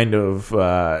kind of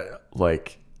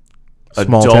like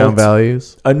Small town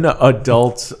values.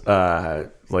 adult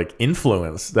like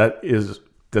influence that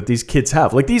these kids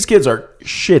have. Like, these kids are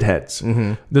shitheads.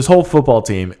 Mm-hmm. This whole football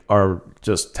team are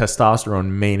just testosterone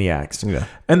maniacs. Yeah.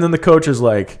 And then the coach is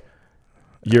like,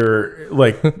 you're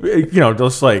like,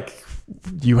 just like,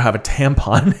 you have a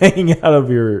tampon hanging out of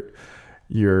your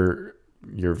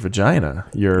vagina,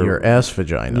 your ass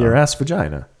vagina. your ass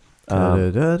vagina.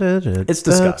 It's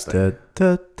disgusting.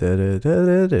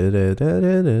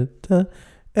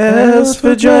 Ass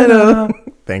vagina.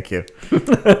 Thank you.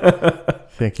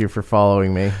 Thank you for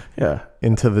following me Yeah,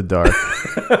 into the dark.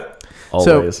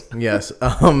 always. So, yes.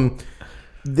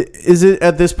 Is it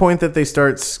at this point that they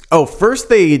start? First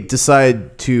they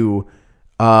decide to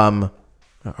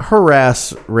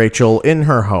harass Rachel in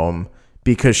her home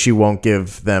because she won't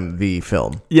give them the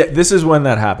film. Yeah, this is when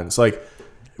that happens. Like,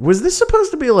 Was this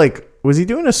supposed to be like? Was he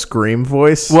doing a scream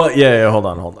voice? well, yeah. Hold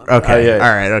on. Okay. Yeah.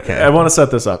 All right. Okay. I want to set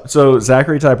this up. So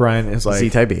Zachary Ty Bryan is like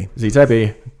Z-Type B. Z-Type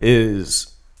B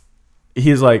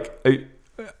he's like,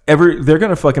 they're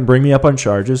gonna fucking bring me up on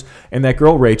charges, and that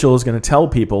girl Rachel is gonna tell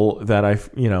people that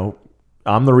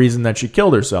I'm the reason that she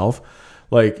killed herself.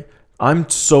 Like, I'm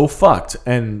so fucked.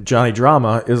 And Johnny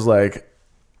Drama is like,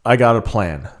 I got a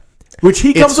plan. Which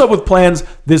he comes up with plans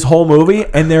this whole movie,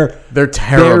 and they're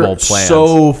terrible plans.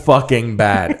 So fucking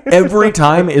bad. Every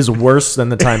time is worse than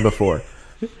the time before.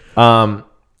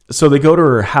 So they go to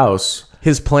her house.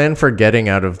 His plan for getting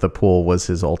out of the pool was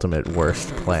his ultimate worst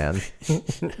plan.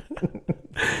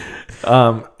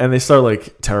 And they start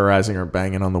like terrorizing her,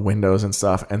 banging on the windows and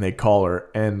stuff, and they call her,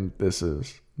 and this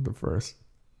is the first.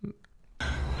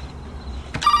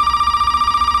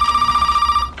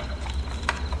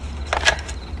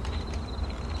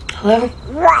 Hello?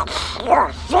 What's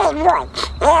your favorite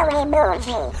scary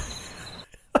movie?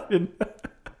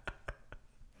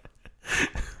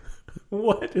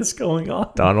 What is going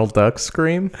on? Donald Duck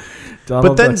scream. Donald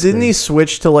But then Duck didn't he scream.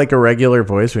 switch to like a regular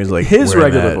voice when he's like His "Wear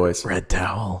regular that voice. red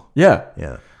towel? Yeah.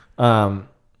 Yeah.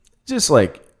 Just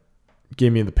like,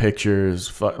 give me the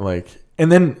pictures, like,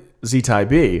 and then Z-Ty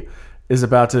B is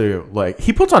about to, like,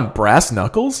 he puts on brass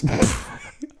knuckles,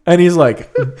 and he's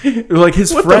like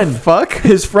his What friend, the fuck?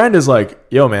 His friend is like,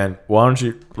 yo man, why don't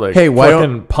you like, Hey, why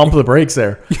fucking pump the brakes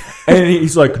there? And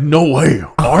he's like, no way,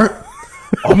 Art,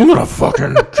 I'm gonna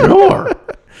fucking kill her.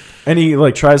 And he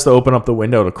like tries to open up the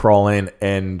window to crawl in,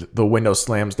 and the window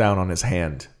slams down on his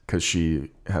hand because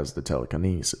she has the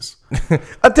telekinesis.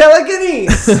 A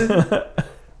telekinesis.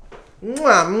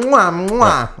 Mwah, mwah,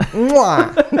 mwah,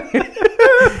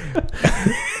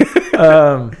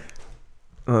 mwah.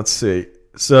 Let's see.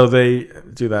 So they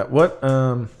do that. What?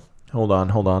 Hold on.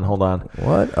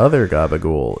 What other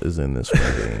gabagool is in this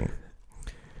movie?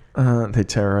 They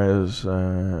terrorize.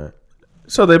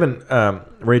 So they've been.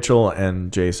 Rachel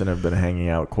and Jason have been hanging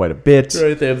out quite a bit.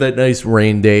 Right, they have that nice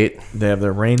rain date. They have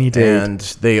their rainy date. And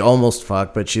they almost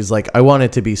fuck, but she's like, I want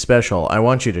it to be special. I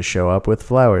want you to show up with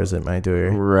flowers at my door.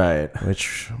 Right.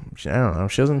 Which, I don't know.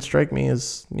 She doesn't strike me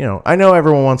as, I know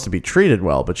everyone wants to be treated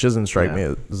well, but she doesn't strike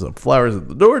me as a flowers at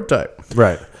the door type.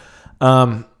 Right.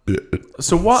 So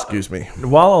Excuse me.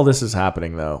 While all this is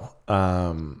happening, though,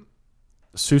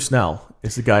 Sue Snell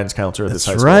is the guidance counselor at this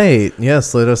high That's school. right.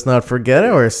 Yes, let us not forget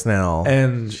our Snell.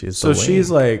 And She's so the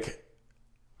she's wing. like,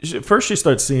 first she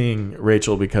starts seeing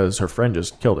Rachel because her friend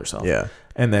just killed herself. Yeah.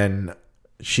 And then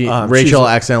Rachel she's-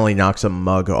 accidentally knocks a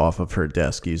mug off of her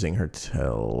desk using her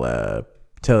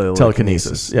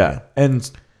telekinesis. Yeah. And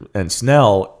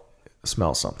Snell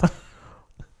smells something.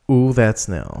 Ooh, that's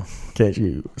Snell. Can't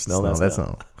you smell that? That's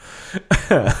Snell?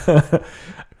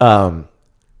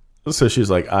 So she's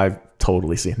like, I've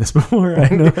totally seen this before. I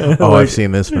know. Oh, Like, I've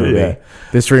seen this movie. yeah.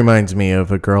 This reminds me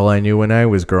of a girl I knew when I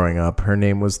was growing up. Her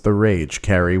name was The Rage,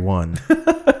 Carrie 1.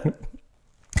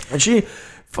 And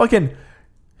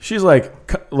she's like,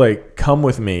 come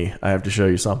with me. I have to show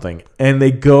you something. And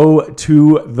they go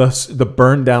to the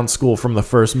burned down school from the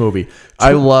first movie.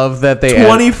 I love that they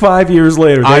 25 years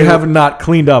later, they have not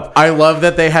cleaned up. I love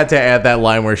that they had to add that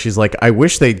line where she's like, I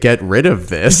wish they'd get rid of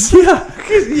this.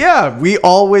 Yeah, we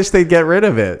all wish they'd get rid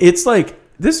of it. It's like,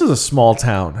 this is a small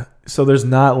town. So there's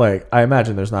not like, I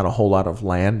imagine there's not a whole lot of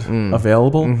land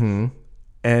available. Mm-hmm.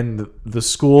 And the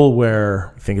school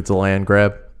where... I think it's a land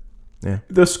grab. Yeah.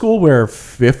 The school where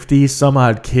 50 some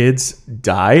odd kids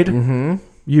died,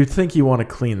 you'd think you want to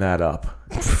clean that up.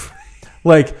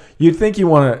 Like, you'd think you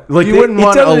want to... Like, You wouldn't it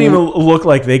want doesn't a- even look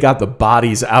like they got the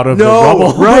bodies out of the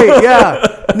rubble. Right, yeah.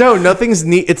 No, nothing's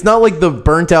neat. It's not like the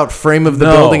burnt out frame of the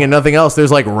No. building and nothing else.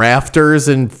 There's like rafters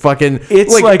and fucking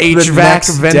It's like the HVAC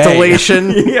next day.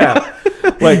 ventilation. Yeah.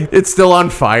 Like it's still on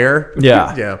fire.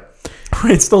 Yeah. Yeah.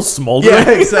 It's still smoldering. Yeah,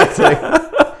 exactly.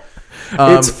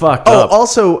 It's fucked Oh, up.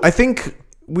 also, I think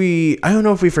I don't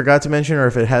know if we forgot to mention or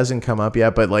if it hasn't come up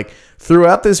yet, but like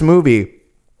throughout this movie,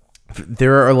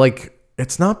 there are like,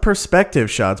 it's not perspective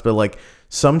shots, but like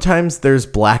sometimes there's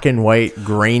black and white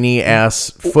grainy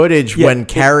ass footage Yeah, when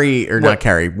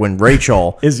when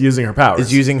Rachel Is using her powers.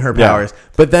 is using her Yeah. powers.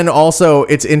 But then also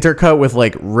it's intercut with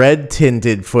like red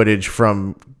tinted footage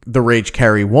from the Rage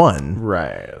Carrie 1.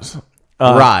 Right.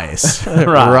 Rice.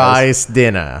 Rice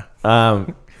dinner.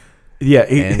 Yeah,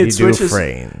 And it switches.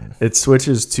 Dufresne. It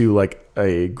switches to like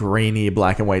a grainy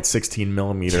black and white 16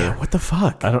 millimeter. What the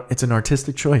fuck? It's an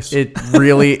artistic choice. It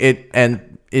really it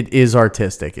is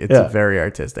artistic. It's Yeah. very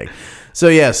artistic. So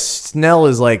yes, Snell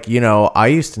is like, I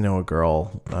used to know a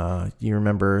girl. You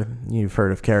remember? You've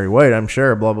heard of Carrie White, I'm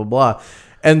sure. Blah blah blah.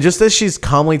 And just as she's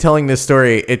calmly telling this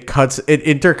story, it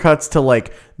intercuts to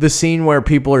like the scene where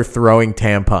people are throwing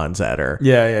tampons at her.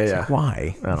 yeah.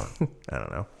 Why? I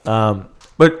don't know.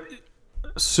 But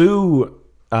Sue,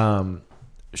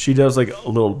 she does like a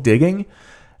little digging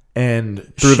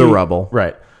and Through the rubble.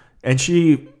 right? And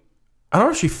I don't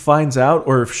know if she finds out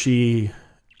or if I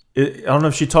don't know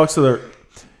if she talks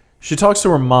to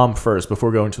her mom first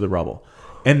before going to the rubble,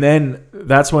 and then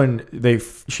that's when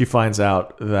she finds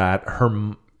out that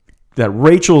that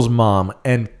Rachel's mom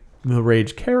and the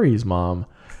Rage Carrie's mom,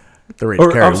 The Rage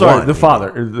or Carrie I'm sorry, 1.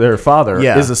 their father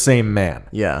Yeah. is the same man.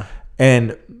 Yeah.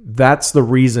 And that's the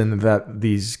reason that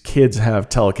these kids have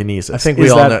telekinesis. I think we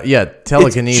is all that know. Yeah,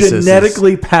 telekinesis. It's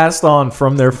genetically passed on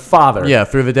from their father. Yeah,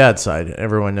 through the dad's side.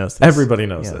 Everyone knows this. Everybody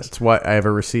knows this. That's why I have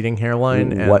a receding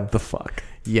hairline. And What the fuck?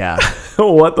 Yeah.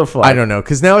 What the fuck? I don't know.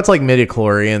 Because now it's like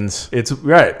midichlorians. It's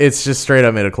right. It's just straight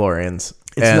up midichlorians.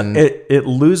 It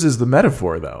loses the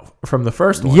metaphor though from the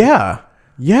first one. Yeah.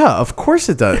 Yeah, of course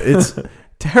it does. It's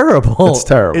terrible. It's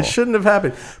terrible. It shouldn't have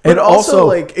happened. But And also, also-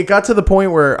 like, it got to the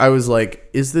point where I was like,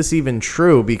 is this even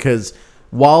true? Because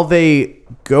while they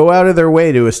go out of their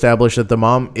way to establish that the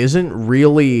mom isn't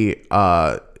really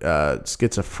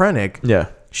schizophrenic, Yeah.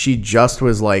 she just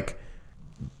was like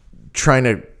trying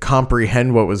to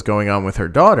comprehend what was going on with her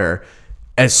daughter.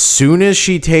 As soon as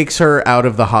she takes her out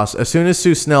of the hospital, as soon as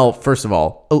Sue Snell, first of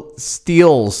all,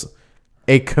 steals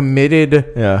a committed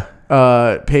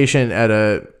patient at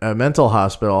a mental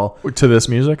hospital. To this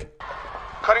music.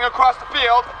 Cutting across the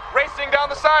field, racing down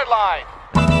the sideline.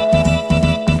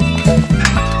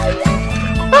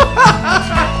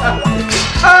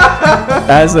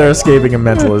 As they're escaping a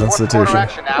mental institution.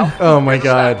 Action now. Oh my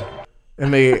god.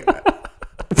 And they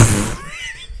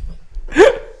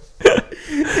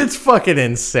it's fucking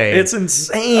insane. It's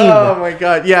insane. Oh my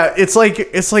god. Yeah, it's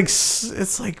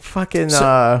like fucking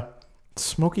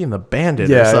Smokey and the Bandit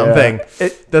or Yeah, something. yeah.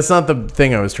 That's not the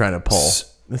thing I was trying to pull.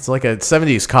 It's like a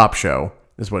 70s cop show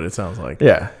is what it sounds like.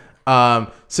 Yeah.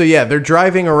 So yeah, they're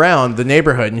driving around the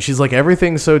neighborhood and she's like,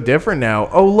 everything's so different now.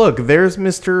 Oh look, there's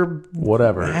Mr.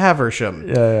 Whatever. Haversham.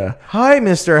 Yeah. Hi,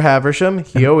 Mr. Haversham.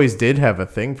 He always did have a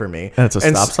thing for me. And it's a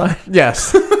stop sign?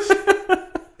 Yes.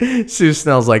 Sue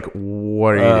Snell's like,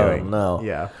 what are you doing? no.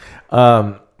 Yeah.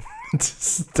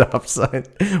 Stop sign.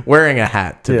 Wearing a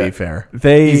hat, to Yeah. be fair.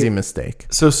 They- Easy mistake.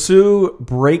 So Sue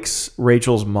breaks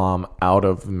Rachel's mom out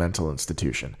of the mental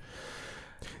institution.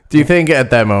 Do you think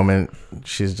at that moment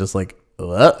she's just like,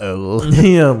 uh-oh.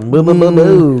 Yeah.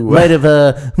 Might have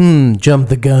jumped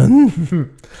the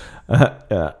gun.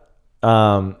 Yeah.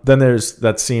 Then there's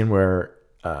that scene where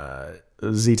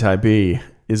Z-Tai B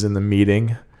is in the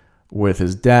meeting with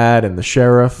his dad and the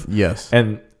sheriff. Yes.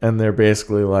 And they're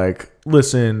basically like,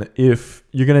 listen, if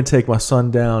you're going to take my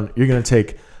son down, you're going to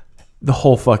take the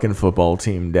whole fucking football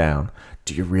team down.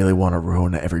 Do you really want to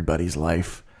ruin everybody's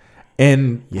life?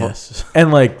 And Yes.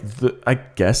 and like I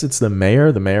guess it's the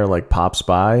mayor. The mayor like pops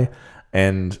by,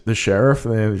 and the sheriff,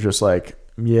 and they're just like,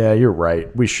 yeah, you're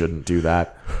right. We shouldn't do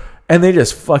that. And they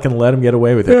just fucking let him get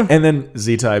away with it. Yeah. And then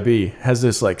Zeta B has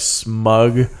this like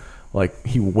smug, like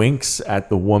he winks at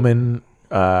the woman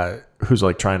who's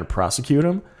like trying to prosecute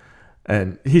him,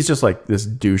 and he's just like this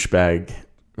douchebag.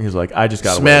 He's like, I just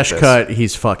got smash cut.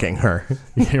 He's fucking her.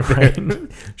 Right?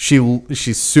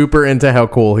 She's super into how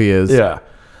cool he is. Yeah.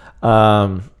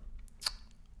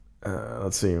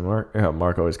 Let's see.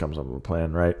 Mark always comes up with a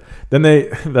plan, right? Then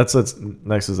that's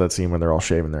next is that scene when they're all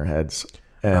shaving their heads.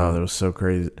 And that was so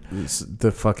crazy.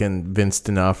 The fucking Vince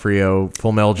D'Onofrio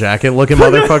Full Metal Jacket looking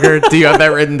motherfucker. Do you have that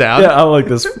written down? Yeah, I like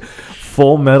this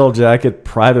Full Metal Jacket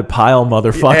private pile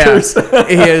motherfuckers.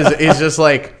 Yeah. He's just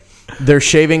like, they're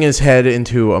shaving his head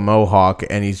into a mohawk,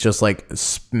 and he's just like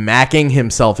smacking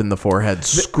himself in the forehead,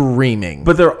 screaming.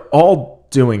 But they're all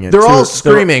doing it. They're all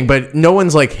screaming, but no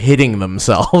one's like hitting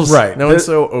themselves. Right. No one's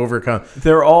so overcome.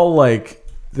 They're all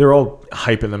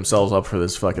hyping themselves up for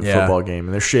this fucking football game,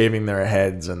 and they're shaving their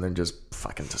heads, and they're just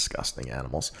fucking disgusting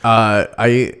animals.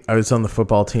 I was on the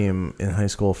football team in high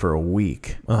school for a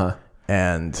week.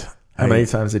 And how many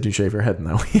times did you shave your head in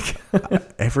that week?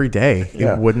 Every day.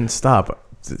 It wouldn't stop.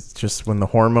 It's just when the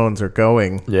hormones are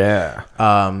going. Yeah.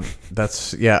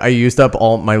 I used up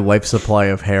all my life supply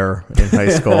of hair in high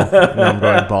school. Now I'm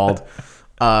going bald.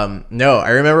 No,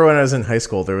 I remember when I was in high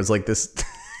school, there was like this,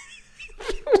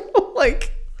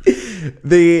 like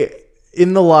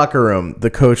in the locker room, the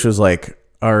coach was like,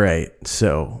 all right,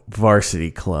 so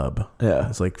varsity club. Yeah.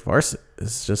 It's like varsity.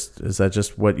 Is that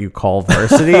just what you call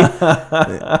varsity?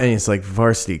 And he's like,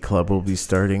 varsity club will be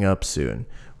starting up soon.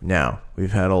 Now,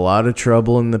 we've had a lot of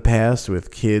trouble in the past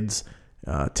with kids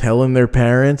telling their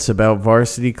parents about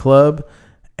varsity club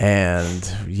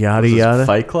and yada yada.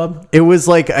 Fight Club? It was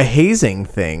like a hazing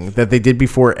thing that they did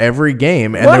before every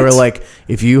game. And they were like,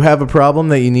 if you have a problem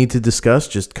that you need to discuss,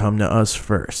 just come to us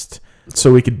first.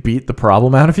 So we could beat the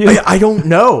problem out of you? I don't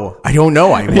know. I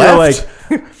left.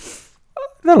 Like,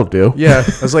 that'll do. Yeah.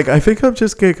 I was like, I think I'm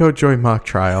just going to go join mock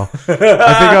trial. I think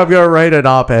I'm going to write an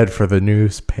op-ed for the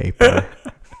newspaper.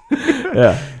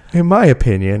 Yeah. In my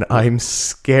opinion, I'm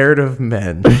scared of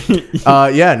men.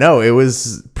 It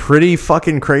was pretty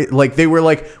fucking crazy. Like, they were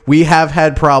like, we have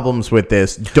had problems with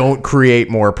this. Don't create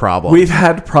more problems. We've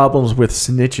had problems with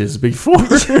snitches before.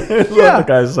 Yeah. What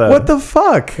the guy said. What the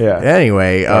fuck? Yeah.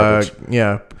 Anyway,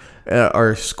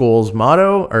 our school's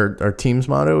motto, our team's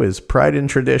motto is pride and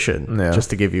tradition. Yeah. Just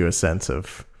to give you a sense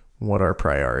of what our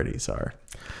priorities are.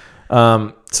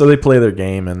 So they play their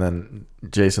game, and then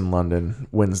Jason London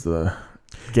wins the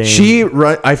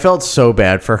game. I felt so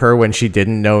bad for her when she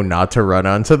didn't know not to run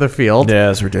onto the field.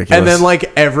 Yeah, it's ridiculous. And then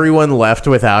like everyone left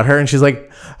without her, and she's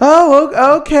like,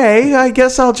 "Oh, okay. I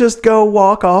guess I'll just go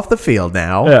walk off the field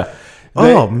now." Yeah.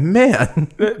 Oh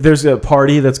man. There's a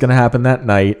party that's going to happen that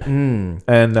night, and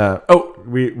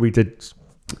we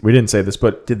didn't say this,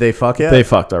 but did they fuck yet? They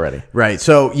fucked already. Right.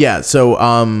 So yeah.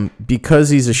 So because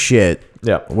he's a shit.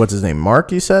 Yeah. What's his name?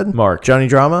 Mark. You said Mark. Johnny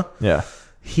Drama. Yeah.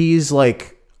 He's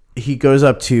like. He goes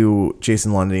up to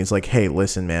Jason London. He's like, hey,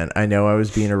 listen, man, I know I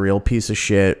was being a real piece of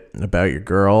shit about your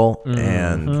girl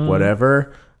and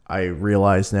whatever. I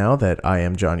realize now that I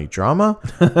am Johnny Drama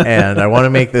and I want to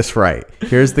make this right.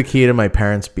 Here's the key to my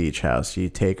parents' beach house. You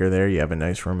take her there. You have a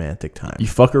nice romantic time. You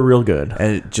fuck her real good.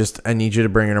 And I need you to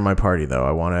bring her to my party, though.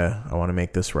 I want to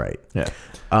make this right. Yeah.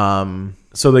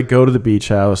 So they go to the beach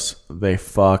house. They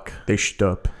fuck. They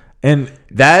shtup. And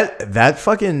that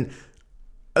fucking...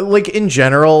 Like, in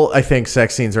general, I think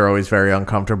sex scenes are always very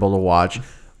uncomfortable to watch.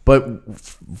 But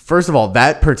first of all,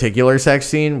 that particular sex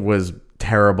scene was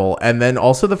terrible. And then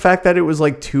also the fact that it was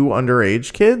like 2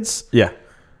 underage kids. Yeah.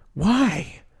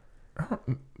 Why?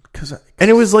 And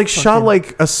it was like shot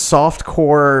like a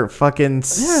softcore fucking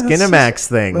Skinamax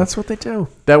thing. That's what they do.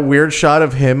 That weird shot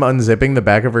of him unzipping the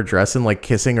back of her dress and like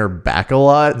kissing her back a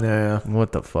lot. Yeah.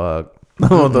 What the fuck?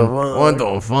 What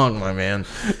the fuck, my man?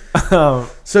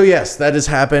 So yes, that has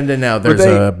happened, and now there's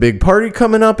a big party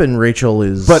coming up, and Rachel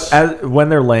is. But when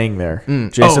they're laying there,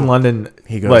 Jason London,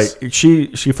 he goes, like she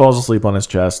falls asleep on his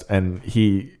chest, and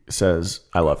he says,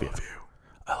 "I love you.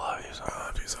 I love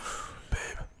you so,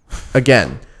 babe."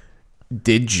 Again,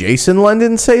 did Jason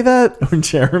London say that?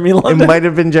 Jeremy London. It might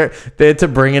have been. They had to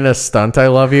bring in a stunt. I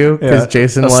love you because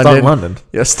Jason London.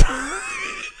 Yes.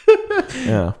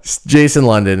 Yeah. Jason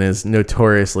London is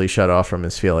notoriously shut off from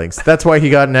his feelings. That's why he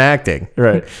got into acting.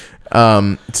 Right.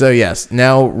 So yes,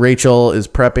 now Rachel is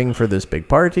prepping for this big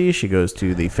party. She goes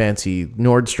to the fancy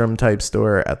Nordstrom type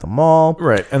store at the mall.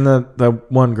 Right. And the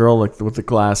one girl like with the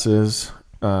glasses,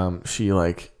 she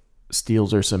like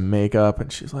steals her some makeup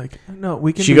and she's like, no,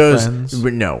 we can She be goes, friends.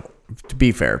 no, to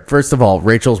be fair. First of all,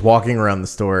 Rachel's walking around the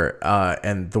store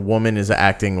and the woman is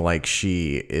acting like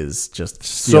she is just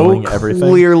Stealing so everything.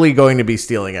 clearly going to be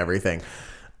stealing everything.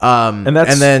 And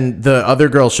then the other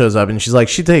girl shows up and she's like,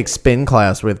 she takes spin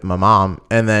class with my mom.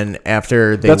 And then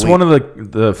after that's one of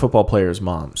the football players'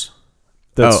 moms.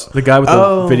 That's the guy with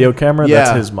the video camera. Yeah.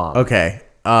 That's his mom. Okay.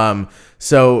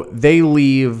 So they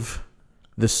leave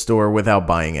the store without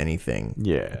buying anything.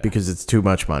 Yeah. Because it's too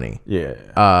much money. Yeah.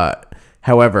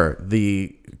 However,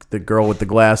 the girl with the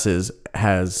glasses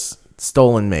has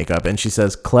stolen makeup and she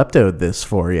says, kleptoed this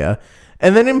for you.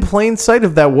 And then in plain sight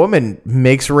of that woman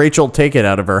makes Rachel take it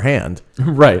out of her hand.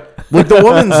 Right. Like the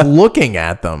woman's looking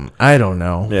at them. I don't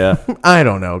know. Yeah. I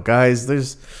don't know, guys.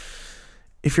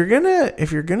 If you're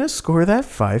gonna score that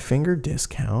 5-finger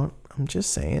discount, I'm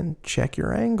just saying, check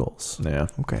your angles. Yeah.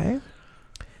 Okay.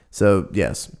 So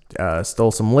yes,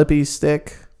 stole some lippy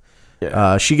stick.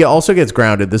 Yeah. She also gets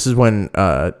grounded. This is when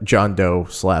John Doe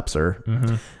slaps her,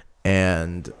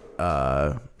 and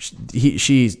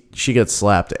she gets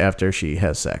slapped after she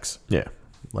has sex. Yeah.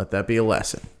 Let that be a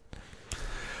lesson.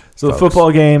 So the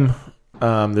football game,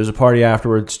 there's a party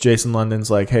afterwards. Jason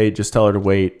London's like, hey, just tell her to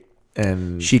wait.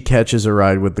 And She catches a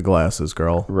ride with the glasses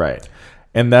girl. right.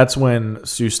 And that's when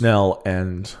Sue Snell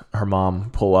and her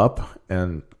mom pull up.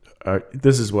 And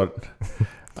this is what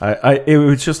it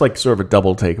was just like sort of a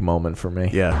double take moment for me.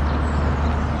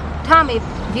 Yeah. Tommy,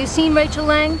 have you seen Rachel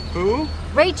Lang? Who?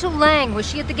 Rachel Lang, was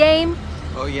she at the game?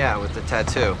 Oh, yeah, with the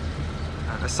tattoo.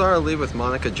 I saw her leave with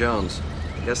Monica Jones.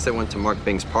 I guess they went to Mark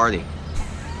Bing's party.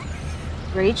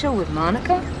 Rachel with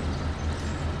Monica?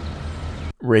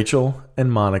 Rachel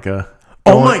and Monica.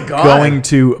 Oh my God. Going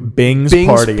to Bing's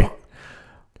party.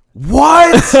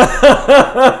 What?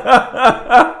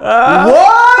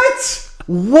 What?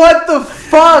 What the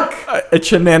fuck? A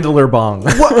Chenandler bong.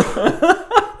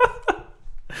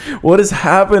 What is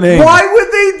happening? Why would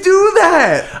they do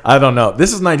that? I don't know.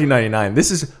 This is 1999.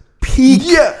 This is peak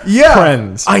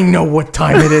Friends. I know what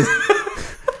time it is.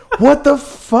 What the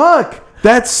fuck?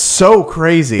 That's so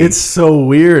crazy. It's so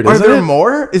weird. Are isn't there it?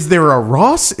 more? Is there a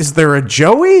Ross? Is there a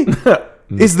Joey?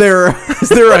 Is there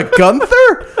a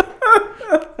Gunther?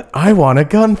 I want a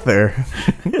Gunther.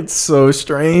 It's so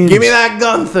strange. Give me that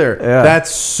Gunther. Yeah. That's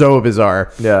so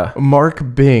bizarre. Yeah.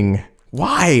 Mark Bing.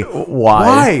 Why?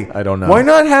 Why? I don't know. Why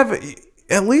not have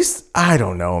at least, I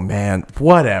don't know, man.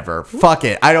 Whatever. Fuck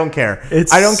it. I don't care.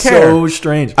 It's I don't care. so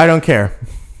strange. I don't care.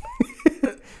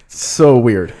 So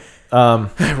weird.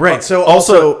 Right. So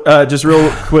Also, just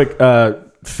real quick,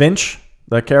 Finch,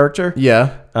 that character.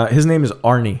 yeah. His name is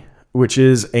Arnie, which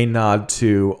is a nod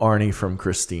to Arnie from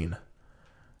Christine,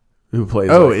 who plays.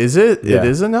 Oh, like- is it? Yeah. It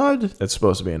is a nod? It's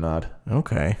supposed to be a nod.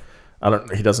 Okay.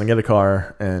 He doesn't get a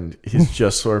car, and he's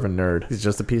just sort of a nerd. He's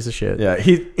just a piece of shit. Yeah,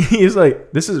 he's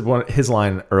like, this is his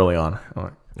line early on. I'm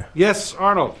like, Yes,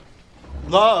 Arnold.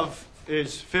 Love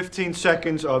is 15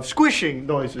 seconds of squishing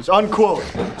noises. Unquote.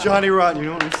 Johnny Rotten, you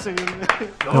know what I'm saying?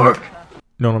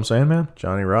 know what I'm saying, man?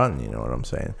 Johnny Rotten, you know what I'm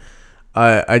saying.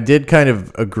 I did kind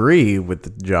of agree with the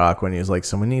jock when he was like,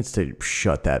 someone needs to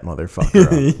shut that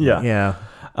motherfucker up. Yeah. Yeah.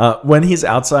 When he's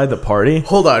outside the party.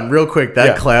 Hold on, real quick. That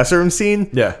Yeah. classroom scene.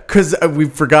 Yeah. Because we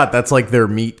forgot that's like their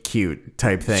meet cute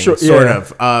type thing, Sure, sort yeah.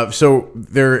 of. So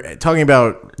they're talking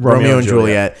about Romeo and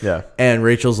Juliet. Yeah. And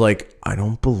Rachel's like, I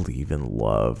don't believe in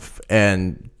love.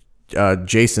 And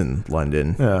Jason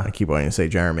London, Yeah. I keep wanting to say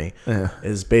Jeremy,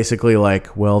 is basically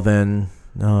like, well then,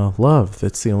 love.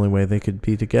 That's the only way they could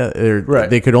be together. Right.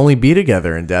 They could only be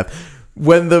together in death.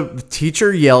 When the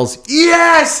teacher yells,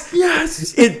 yes,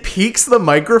 yes, it peaks the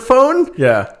microphone.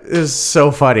 Yeah. Is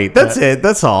so funny. That's it.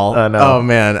 That's all. I know. Oh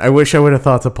man, I wish I would have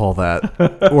thought to pull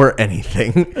that or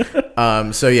anything.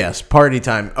 So yes, party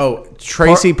time. Oh,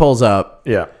 Tracy pulls up.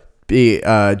 Yeah.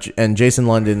 And Jason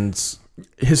London's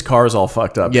His car's all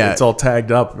fucked up. Yeah. It's all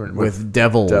tagged up with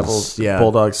devils. devils. Yeah.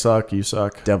 Bulldogs suck. You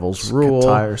suck. Devils rule.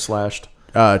 Tire slashed.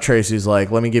 Tracy's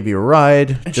like, let me give you a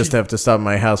ride. Just have to stop at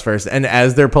my house first. And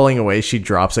as they're pulling away, she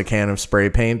drops a can of spray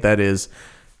paint that is,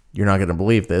 you're not going to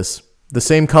believe this, the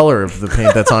same color of the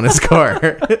paint that's on his car.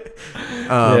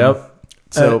 Yep.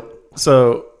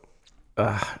 So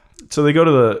they go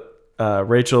to the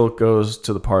Rachel goes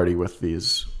to the party with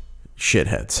these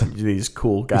shitheads,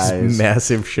 cool guys, these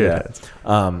massive shitheads.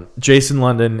 Yeah. Jason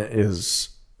London is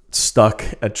stuck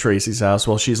at Tracy's house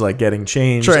while she's like getting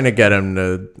changed, trying to get him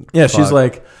to she's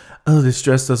like, oh, this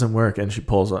dress doesn't work. And she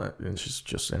pulls on it and she's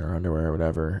just in her underwear or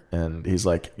whatever. And he's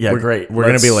like, yeah, great. We're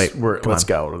going to be late. Let's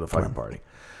go to the fucking party.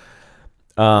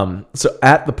 So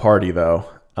at the party though,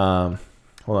 hold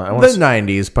on. The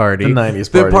 90s party. The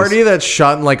 90s The parties. party that's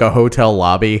shot in like a hotel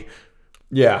lobby.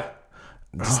 Yeah.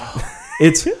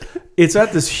 It's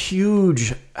at this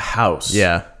huge house.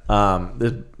 Yeah.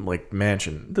 This like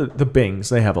mansion. The Bings,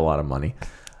 they have a lot of money.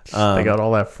 They got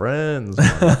all that friends.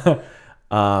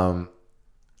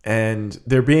 And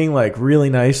they're being like really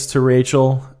nice to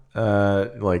Rachel,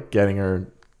 like getting her,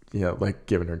 like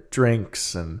giving her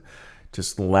drinks and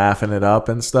just laughing it up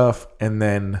and stuff. And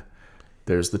then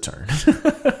there's the turn.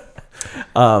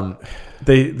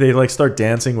 They like start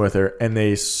dancing with her, and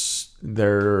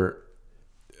they're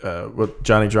what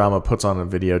Johnny Drama puts on a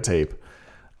videotape,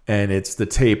 and it's the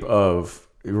tape of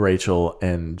Rachel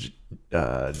and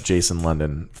Jason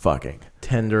London fucking.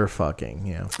 Tender fucking,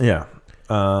 yeah. Yeah.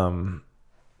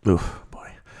 Oof,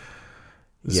 boy.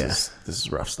 This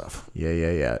is rough stuff.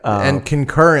 Yeah. And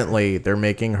concurrently, they're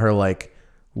making her like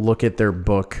look at their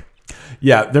book.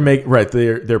 Yeah, their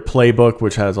playbook,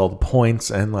 which has all the points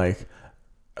and like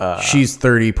she's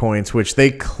 30 points, which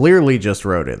they clearly just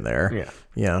wrote in there.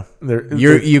 Yeah. They're-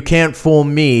 You can't fool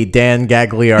me, Dan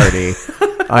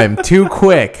Gagliardi. I'm too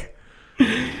quick.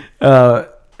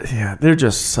 Yeah, they're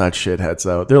just such shitheads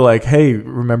though. They're like, hey,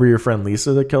 remember your friend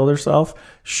Lisa that killed herself?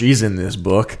 She's in this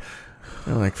book.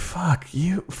 They're like, fuck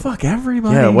you, fuck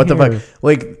everybody. Yeah, what the here. fuck?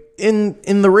 Like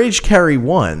in the Rage Carry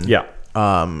 1. Yeah.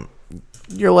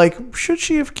 You're like, should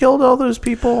she have killed all those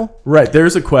people? Right.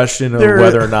 There's a question of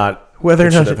whether or not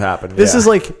it should have happened. This Yeah. is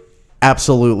like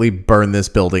absolutely burn this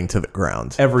building to the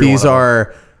ground. Every These one of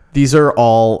these are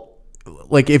all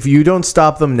like, if you don't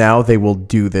stop them now, they will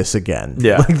do this again.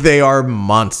 Yeah. Like they are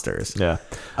monsters. Yeah.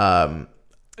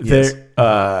 Yes.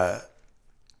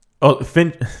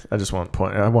 Finch. I just want to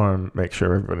point. I want to make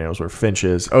sure everybody knows where Finch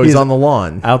is. Oh, he's on the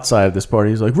lawn outside of this party.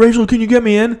 He's like, Rachel, can you get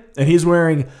me in? And he's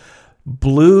wearing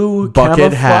blue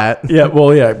bucket hat. Yeah,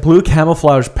 well, yeah, blue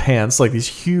camouflage pants, like these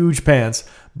huge pants,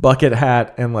 bucket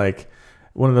hat, and like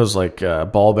one of those like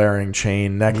ball bearing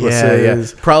chain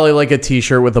necklaces. Yeah. Probably like a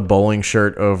t-shirt with a bowling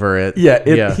shirt over it.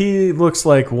 Yeah, he looks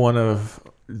like one of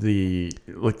the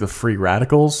free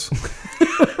radicals.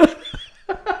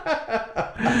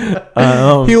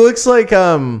 He looks like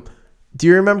do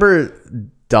you remember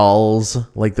dolls,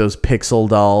 like those pixel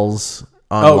dolls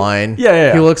online?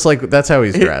 Yeah. He looks like that's how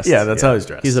he's dressed. That's how he's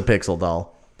dressed. He's a pixel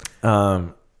doll.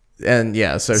 And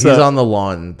yeah, so he's So- on the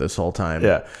lawn this whole time.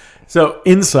 Yeah. So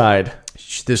inside,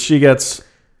 she's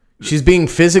being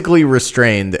physically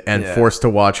restrained and forced to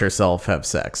watch herself have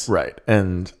sex. Right.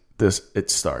 And it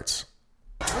starts.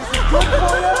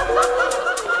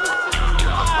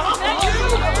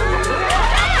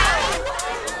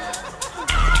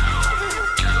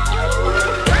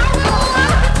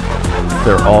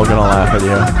 They're all gonna laugh at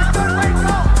you.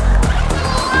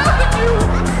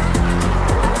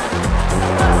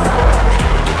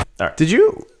 Did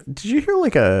you hear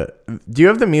like do you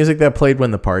have the music that played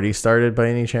when the party started by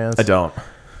any chance? I don't.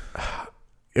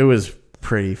 It was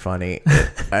pretty funny.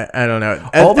 I don't know.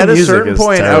 All the At a music certain is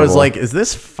point, I was terrible. like, "Is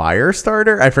this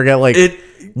Firestarter?" I forget. Like,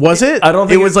 was it? I don't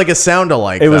think it was like a sound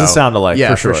alike. It was a sound-alike,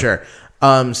 Yeah, for sure.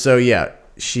 So yeah,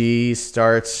 she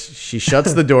shuts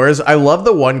the doors. I love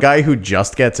the one guy who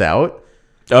just gets out.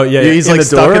 Oh yeah, he's in like the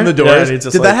stuck door? in the doors. Yeah, and he's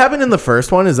just Did like- that happen in the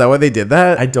first one? Is that why they did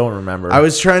that? I don't remember. I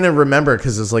was trying to remember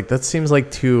because it's like that seems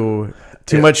like too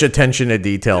much attention to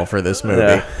detail for this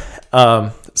movie. Yeah.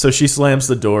 So she slams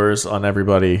the doors on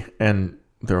everybody, and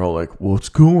they're all like, "What's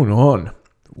going on?"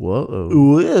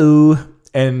 Whoa.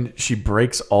 And she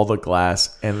breaks all the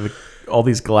glass, and all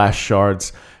these glass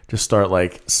shards just start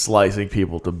like slicing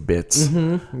people to bits.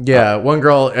 Mm-hmm. Yeah, one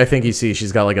girl, I think you see,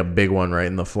 she's got like a big one right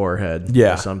in the forehead.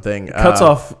 Yeah. Or something. Cuts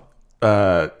off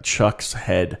Chuck's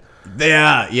head.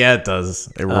 Yeah, it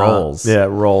does. It rolls. Yeah, it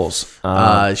rolls.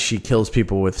 She kills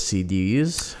people with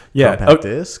CDs. Yeah, compact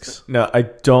discs. No, I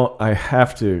don't. I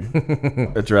have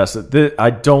to address it. I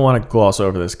don't want to gloss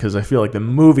over this because I feel like the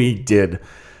movie did.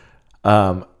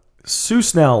 Sue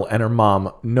Snell and her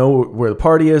mom know where the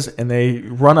party is, and they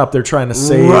run up. They're trying to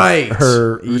save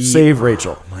save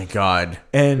Rachel. Oh my god!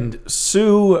 And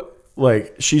Sue,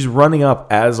 like, she's running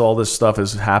up as all this stuff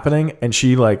is happening, and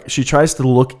she tries to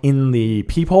look in the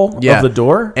peephole of the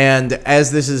door. And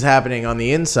as this is happening on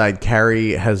the inside,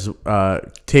 Carrie has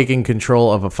taken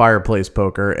control of a fireplace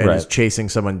poker and is chasing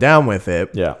someone down with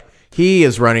it. Yeah. He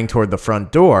is running toward the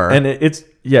front door. And it's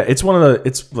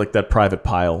like that Private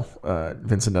Pile,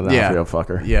 Vincent D'Onofrio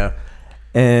fucker. Yeah.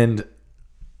 And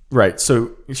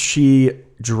so she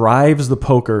drives the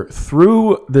poker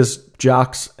through this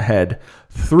jock's head,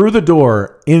 through the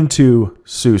door into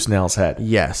Sue Snell's head.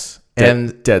 Yes.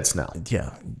 And dead Snell.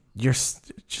 Yeah. You're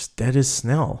just dead as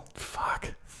Snell.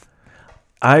 Fuck.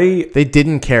 They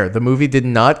didn't care. The movie did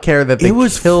not care that they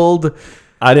killed.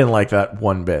 I didn't like that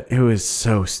one bit. It was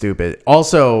so stupid.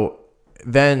 Also,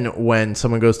 then when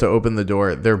someone goes to open the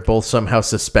door, they're both somehow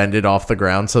suspended off the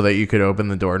ground so that you could open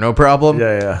the door. No problem.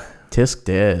 Yeah. Tisk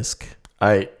disc.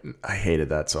 I hated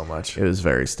that so much. It was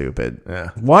very stupid. Yeah.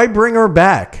 Why bring her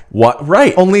back? What?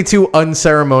 Right. Only to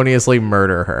unceremoniously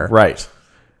murder her. Right.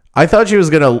 I thought she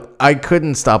was going to... I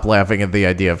couldn't stop laughing at the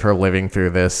idea of her living through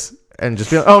this and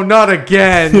just be like, oh, not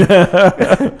again.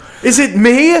 Is it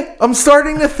me? I'm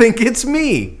starting to think it's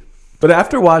me. But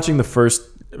after watching the first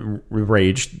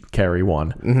Rage Carrie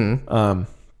one,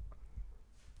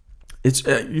 it's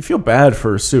you feel bad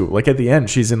for Sue. Like at the end,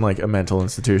 she's in like a mental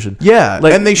institution. Yeah,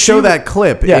 like, and they show that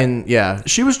clip in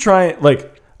She was trying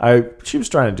she was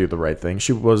trying to do the right thing.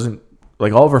 She wasn't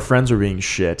like all of her friends were being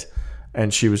shit,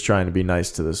 and she was trying to be nice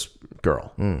to this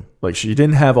girl. Like she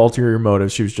didn't have ulterior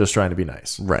motives. She was just trying to be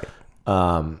nice. Right.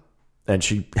 And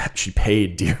she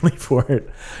paid dearly for it.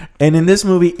 And in this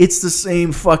movie, it's the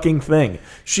same fucking thing.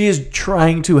 She is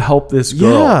trying to help this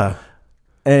girl. Yeah.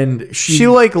 And she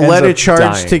like ends led a up charge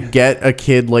dying. to get a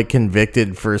kid like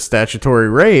convicted for statutory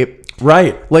rape.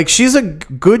 Right. Like she's a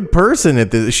good person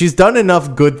at this. She's done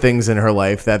enough good things in her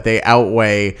life that they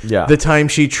outweigh the time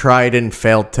she tried and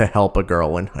failed to help a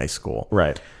girl in high school.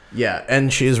 Right. Yeah.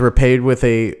 And she's repaid with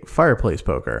a fireplace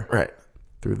poker. Right.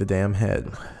 Through the damn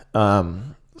head.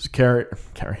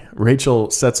 Rachel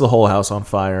sets the whole house on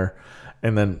fire,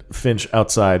 and then Finch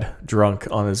outside drunk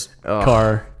on his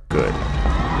car. Good.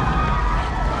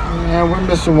 Yeah, we're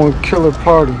missing one killer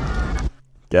party.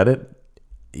 Get it?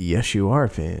 Yes, you are,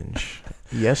 Finch.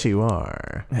 Yes, you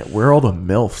are. Where are all the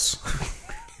MILFs?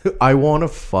 I want a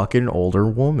fucking older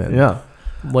woman. Yeah.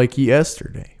 Like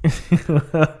yesterday.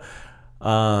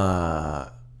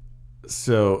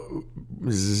 So,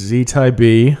 Z-Type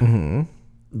B,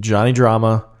 Johnny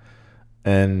Drama,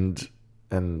 and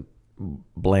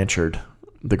Blanchard,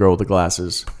 the girl with the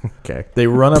glasses. Okay. They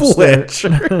run upstairs.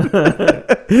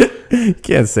 You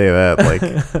can't say that. Like,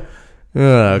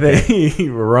 okay. They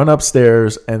run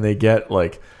upstairs and they get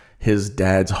like his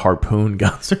dad's harpoon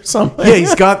guns or something. Yeah,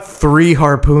 he's got 3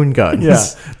 harpoon guns. Yeah,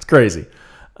 it's crazy.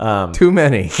 Too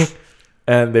many.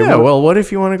 And they well, what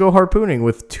if you want to go harpooning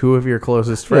with 2 of your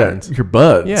closest friends? Your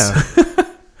buds. Yeah.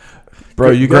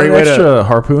 Bro, you got an extra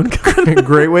harpoon gun?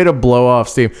 Great way to blow off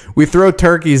steam. We throw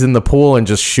turkeys in the pool and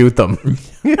just shoot them.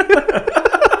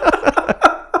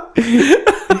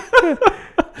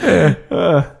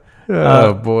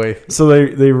 Oh boy. So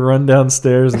they run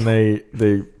downstairs and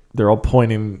they're all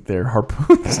pointing their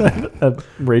harpoons at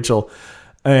Rachel.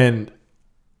 And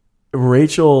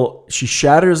Rachel, she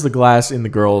shatters the glass in the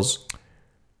girls'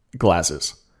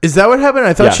 glasses. Is that what happened?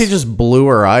 I thought Yes. she just blew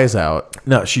her eyes out.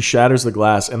 No, she shatters the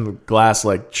glass and the glass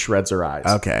like shreds her eyes.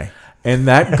 Okay. And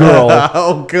that girl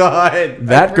Oh god.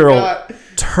 that girl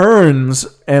turns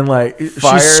and like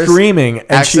Fires, she's screaming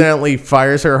and accidentally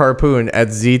fires her harpoon at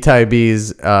Z-Type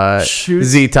B's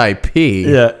Z-Type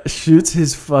P. Yeah, shoots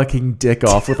his fucking dick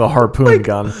off with a harpoon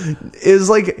gun. It was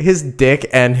like his dick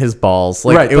and his balls.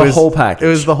 Like Right, it the was, whole package. It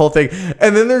was the whole thing.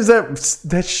 And then there's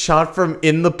that shot from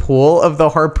in the pool of the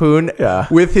harpoon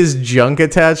with his junk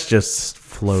attached, just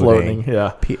floating.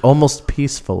 Yeah. Almost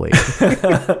peacefully.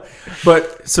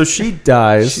 But so she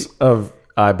dies of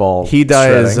eyeball. He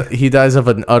dies. shredding. He dies of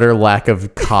an utter lack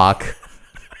of cock.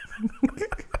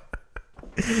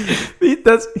 He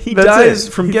That's dies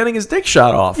it. from getting his dick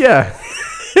shot off. Yeah.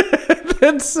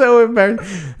 That's so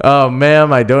embarrassing. Oh,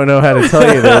 ma'am, I don't know how to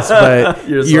tell you this, but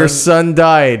your son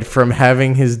died from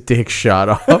having his dick shot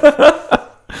off.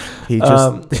 He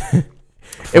just...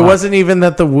 It wasn't even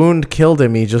that the wound killed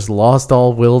him. He just lost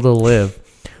all will to live.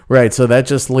 Right, so that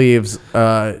just leaves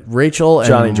Rachel and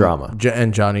Johnny Drama.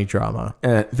 And Johnny Drama.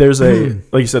 And there's a,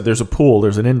 like you said, there's a pool.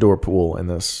 There's an indoor pool in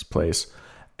this place,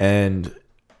 and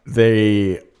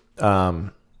they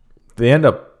end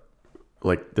up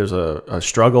like there's a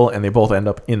struggle, and they both end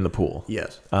up in the pool.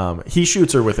 Yes. He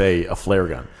shoots her with a flare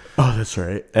gun. Oh, that's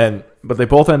right. But they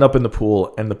both end up in the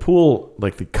pool, and the pool,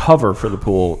 like the cover for the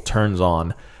pool, turns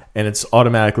on. And it's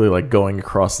automatically like going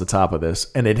across the top of this,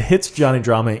 and it hits Johnny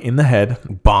Drama in the head.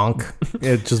 Bonk!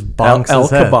 It just bonks El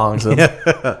his head. kabongs him.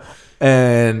 Yeah.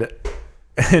 And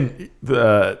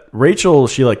the Rachel,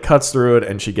 she like cuts through it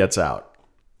and she gets out,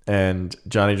 and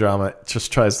Johnny Drama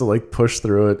just tries to like push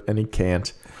through it, and he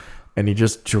can't, and he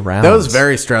just drowns. That was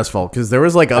very stressful because there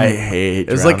was like I hate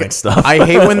it was drowning like stuff. I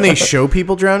hate when they show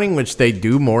people drowning, which they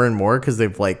do more and more because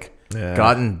they've like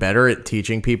gotten better at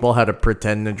teaching people how to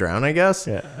pretend to drown, I guess.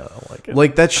 Yeah, I don't like it.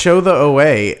 Like that show, The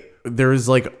OA, there's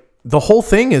like the whole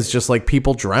thing is just like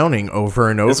people drowning over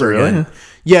and over really? again.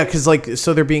 Yeah, because like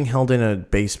so they're being held in a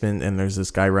basement and there's this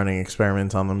guy running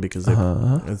experiments on them because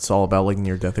it's all about like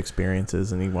near-death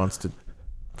experiences and he wants to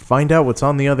find out what's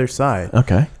on the other side.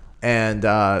 Okay. And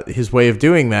his way of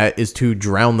doing that is to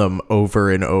drown them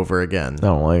over and over again. I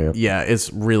don't like it. Yeah,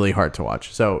 it's really hard to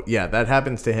watch. So yeah, that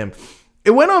happens to him. It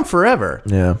went on forever.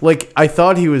 Yeah. Like I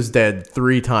thought he was dead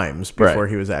 3 times before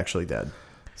he was actually dead.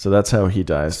 So that's how he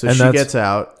dies. So she gets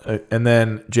out. And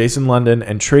then Jason London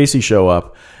and Tracy show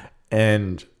up.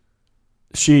 And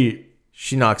she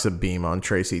knocks a beam on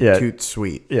Tracy. Yeah. Toot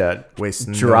sweet. Yeah.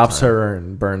 Wasting drops no time. her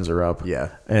and burns her up. Yeah.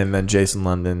 And then Jason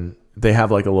London, they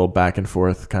have like a little back and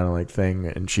forth kind of like thing.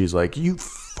 And she's like, you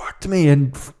fucked me.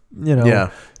 And, you know, Yeah.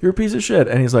 you're a piece of shit.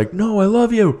 And he's like, no, I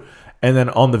love you. And then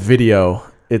on the video,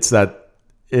 it's the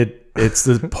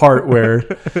part where,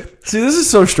 see, this is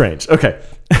so strange. Okay.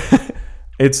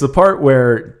 It's the part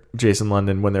where Jason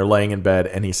London, when they're laying in bed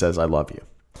and he says, I love you.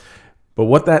 But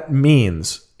what that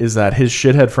means is that his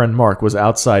shithead friend Mark was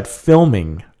outside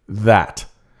filming that.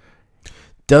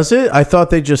 Does it? I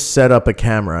thought they just set up a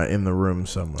camera in the room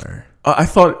somewhere. I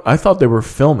thought they were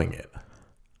filming it.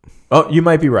 Oh, you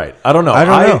might be right. I don't know. I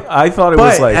don't know. I thought it But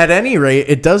was like, at any rate,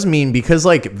 it does mean because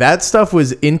like that stuff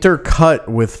was intercut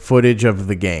with footage of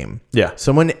the game. Yeah.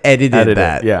 Someone edited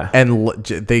that. yeah. And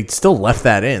they still left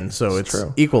that in. So it's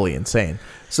true. equally insane.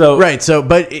 So Right. So,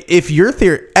 but if your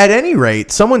theory, at any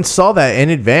rate, someone saw that in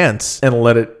advance and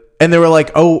let it, and they were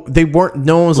like, oh, they weren't,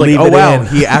 no one was like, Leave oh, it wow, in.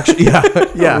 he actually,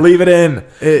 yeah. leave it in.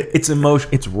 It's emotion.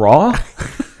 It's raw.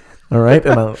 All right.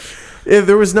 And If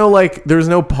there was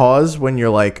no pause when you're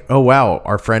like, oh wow,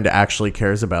 our friend actually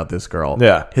cares about this girl.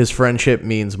 Yeah. His friendship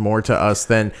means more to us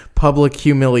than public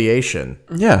humiliation.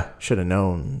 yeah. Should have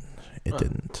known. It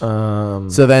didn't.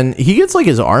 So then he gets like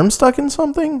his arm stuck in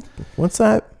something. What's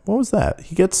that? What was that?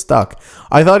 He gets stuck.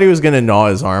 I thought he was gonna gnaw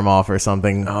his arm off or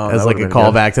something as that like a would've been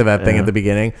callback good. to that thing Yeah. at the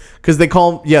beginning. Because they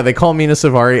call Mina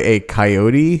Savari a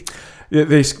coyote. Yeah,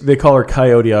 they call her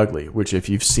Coyote Ugly, which if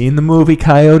you've seen the movie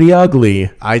Coyote Ugly,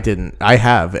 I didn't. I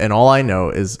have, and all I know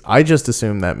is I just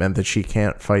assumed that meant that she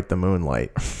can't fight the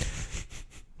moonlight.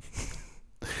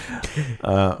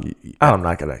 I'm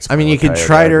not gonna. I mean, you what could Coyote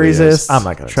try to Ugly is. resist. I'm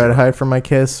not gonna try to hide from my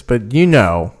kiss, but you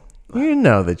know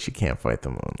that she can't fight the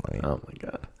moonlight. Oh my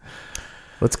god.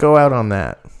 Let's go out on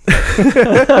that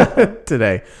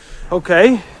today.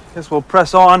 Okay, guess we'll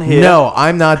press on here. No,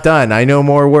 I'm not done. I know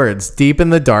more words. Deep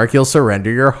in the dark, you'll surrender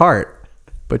your heart,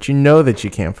 but you know that you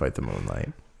can't fight the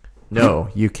moonlight. No,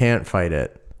 you can't fight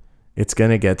it. It's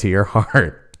gonna get to your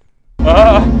heart.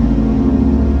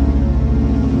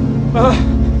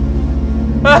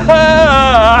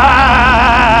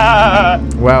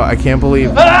 Wow, I can't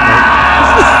believe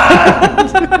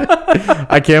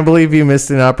I can't believe you missed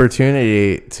an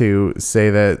opportunity to say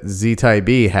that Z-Type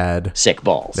B had sick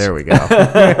balls. There we go.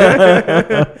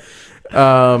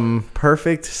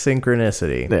 Perfect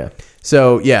synchronicity. Yeah.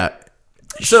 So yeah.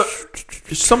 So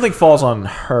something falls on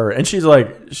her, and she's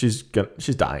like, she's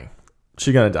dying.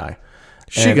 She's gonna die.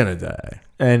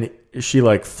 And she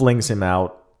like flings him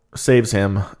out, saves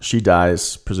him. She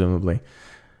dies presumably.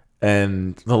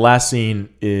 And the last scene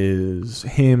is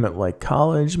him at like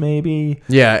college, maybe.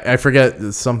 Yeah, I forget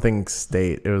something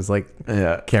state. It was like,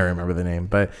 yeah, can't remember the name.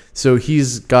 But so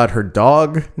he's got her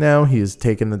dog now. He's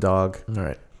taken the dog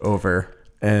over,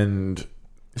 and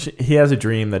he has a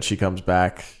dream that she comes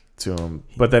back to him,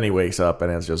 but then he wakes up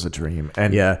and it's just a dream.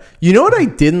 And yeah, you know what I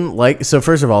didn't like? So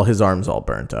first of all, his arm's all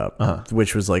burnt up,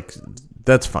 which was like,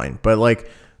 that's fine. But like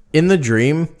in the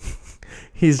dream,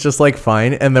 he's just like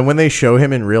fine, and then when they show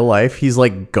him in real life, he's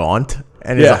like gaunt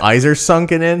and his eyes are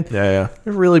sunken in. Yeah.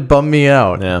 It really bummed me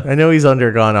out. Yeah. I know he's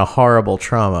undergone a horrible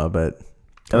trauma, but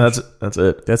and that's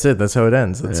it. That's it. That's how it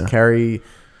ends. Let's carry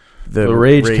the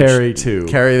rage. Carry to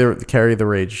carry the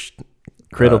rage.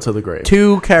 Cradle to the grave.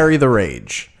 To carry the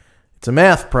rage. It's a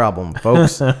math problem,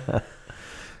 folks.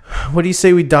 What do you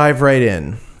say we dive right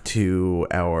in to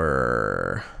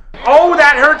our Oh,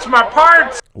 that hurts my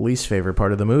parts! least favorite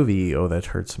part of the movie? Oh, that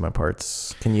hurts my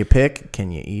parts. Can you pick?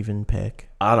 Can you even pick?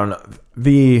 I don't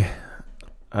know.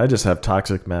 I just have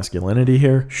toxic masculinity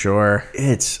here. Sure.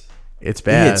 It's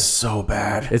bad. It's so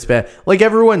bad. It's bad. Like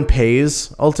everyone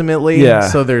pays ultimately. Yeah.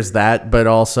 So there's that, but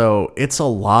also it's a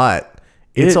lot.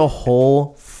 It's a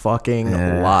whole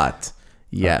fucking lot.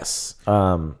 Yes.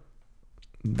 The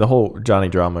whole Johnny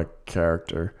Drama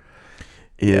character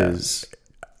is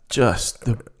just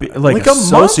like a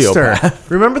monster. sociopath.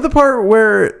 Remember the part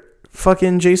where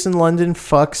fucking Jason London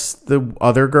fucks the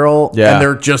other girl, Yeah. and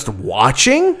they're just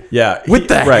watching, Yeah, with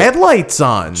the headlights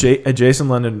on. Jason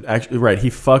London actually, right? He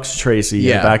fucks Tracy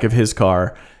in the back of his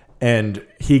car, and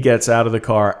he gets out of the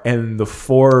car, and the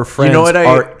four friends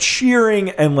are cheering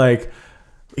and like.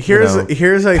 Here's I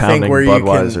think where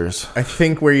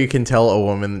Budweisers. where you can tell a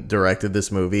woman directed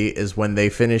this movie is when they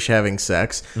finish having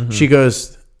sex. Mm-hmm. She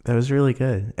goes, "That was really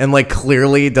good," and like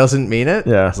clearly doesn't mean it.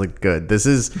 Yeah, it's like good. This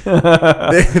is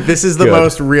the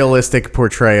most realistic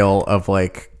portrayal of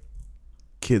like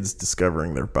kids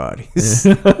discovering their bodies.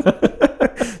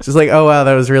 Just like, oh wow,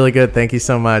 that was really good. Thank you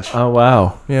so much. Oh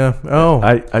wow. Yeah. Oh,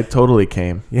 I totally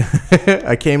came. Yeah,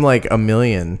 I came like a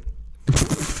million.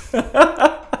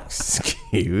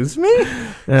 Excuse me?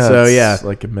 Yeah, so it's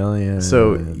like a million.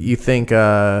 So you think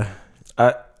I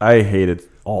hated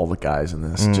all the guys in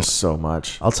this just so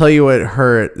much. I'll tell you what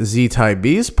hurt Z-Type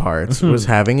B's parts was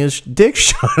having his dick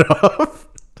shot off.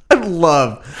 I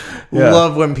love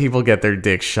when people get their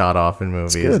dick shot off in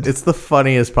movies. It's the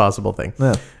funniest possible thing.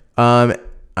 Yeah.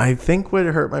 I think what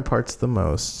hurt my parts the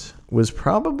most was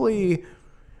probably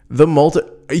the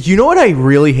You know what I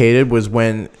really hated was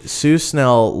when Sue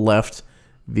Snell left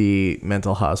the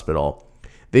mental hospital.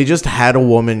 They just had a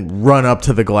woman run up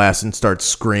to the glass and start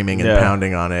screaming and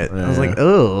pounding on it. I was like,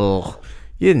 oh,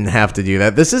 you didn't have to do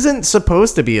that. This isn't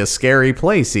supposed to be a scary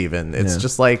place even. It's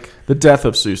just like... The death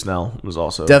of Sue Snell was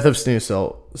also... Death of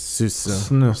Snoozle.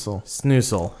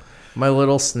 Snoozle. My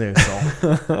little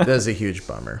Snoozle. That's a huge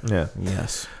bummer. Yeah.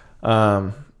 Yes.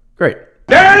 Great.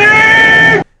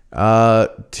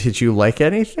 Did you like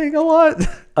anything a lot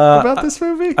about this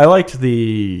movie? I liked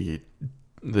the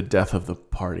death of the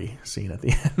party scene at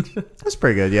the end. That's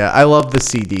pretty good. Yeah, I love the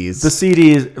CDs. The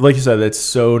CDs, like you said, it's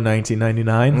so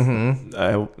 1999.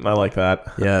 I like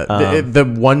that. Yeah, the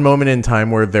one moment in time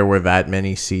where there were that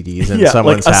many CDs in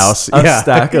someone's house, a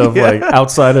stack of like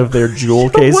outside of their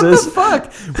jewel cases. What the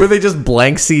fuck? Were they just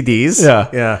blank CDs?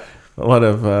 Yeah. A lot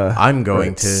of I'm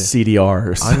going to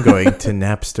CDRs. I'm going to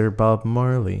Napster Bob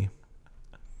Marley.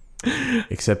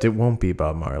 Except it won't be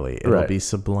Bob Marley. It'll be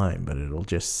Sublime, but it'll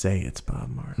just say it's Bob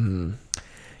Marley.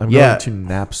 I'm going to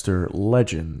Napster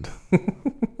Legend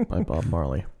by Bob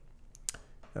Marley.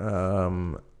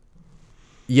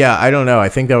 Yeah, I don't know. I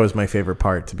think that was my favorite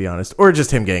part, to be honest. Or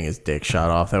just him getting his dick shot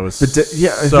off. That was the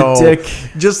dick.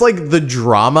 Just like the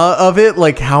drama of it,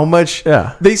 like how much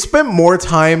they spent more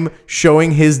time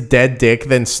showing his dead dick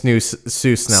than Sue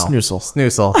Snell.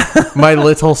 Snoozle. My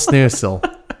little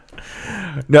Snoozle.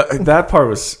 No, that part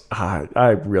was I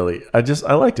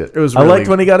liked it. It was. I liked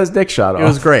when he got his dick shot off. It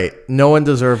was great. No one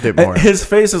deserved it more. And his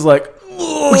face is like,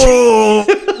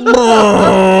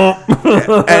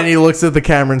 and he looks at the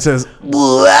camera and says,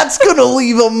 "That's gonna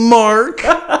leave a mark."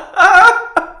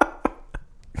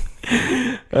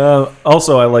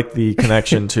 Also, I like the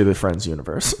connection to the Friends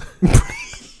universe.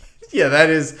 Yeah, that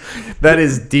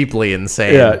is deeply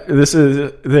insane. Yeah,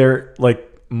 they're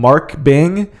like Mark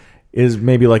Bing is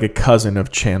maybe like a cousin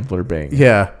of Chandler Bing.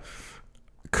 Yeah.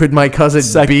 Could my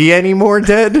cousin be any more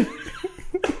dead?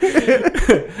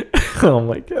 Oh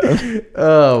my god.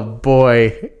 Oh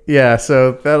boy. Yeah,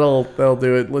 so that'll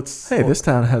do it. This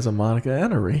town has a Monica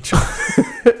and a Rachel.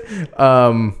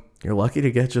 You're lucky to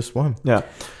get just one. Yeah.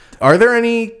 Are there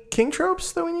any king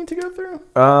tropes that we need to go through?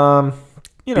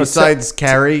 Besides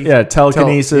Carrie? Yeah,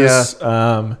 telekinesis.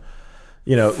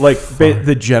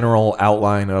 The general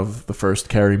outline of the first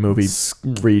Carrie movie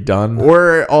redone.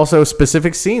 Or also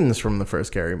specific scenes from the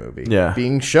first Carrie movie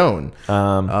being shown.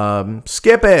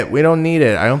 Skip it. We don't need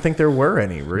it. I don't think there were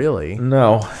any, really.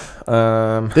 No.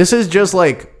 This is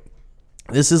like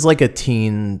a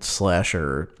teen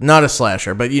slasher. Not a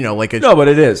slasher, but like a... No, but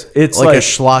it is. It's like a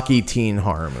schlocky teen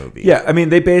horror movie. Yeah, I mean,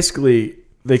 they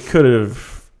could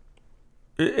have...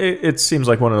 It seems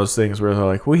like one of those things where they're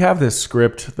like, we have this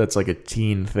script that's like a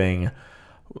teen thing.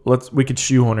 We could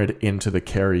shoehorn it into the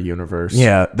Carrie universe.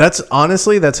 Yeah, that's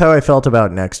how I felt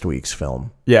about next week's film.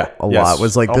 Yeah, a lot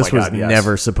was like this was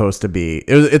never supposed to be.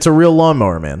 It's a real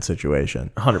Lawnmower Man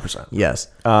situation. 100%. Yes.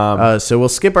 So we'll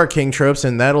skip our king tropes,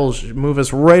 and that'll move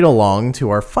us right along to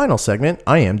our final segment,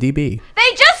 IMDb.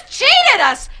 They just cheated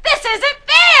us. This isn't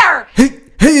fair.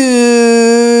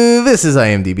 This is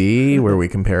IMDb, where we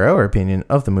compare our opinion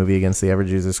of the movie against the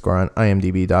average user score on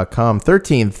IMDb.com.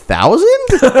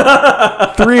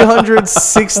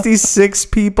 13,366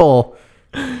 people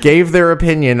gave their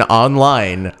opinion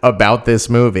online about this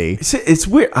movie. It's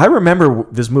weird. I remember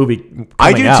this movie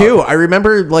I do too. I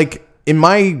remember, like, in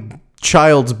my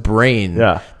child's brain,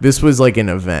 this was like an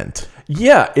event.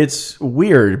 Yeah, it's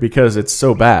weird because it's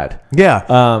so bad.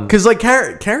 Yeah. Because, like,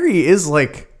 Carrie is,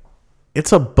 like...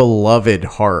 it's a beloved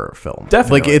horror film.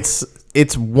 Definitely. Like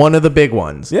it's one of the big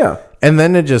ones. Yeah. And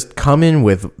then to just come in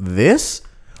with this.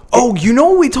 Oh, you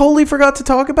know what we totally forgot to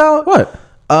talk about? What?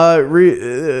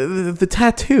 The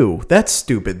tattoo. That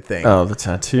stupid thing. Oh, the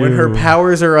tattoo. When her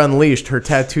powers are unleashed, her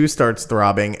tattoo starts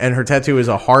throbbing, and her tattoo is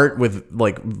a heart with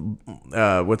like,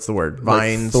 what's the word?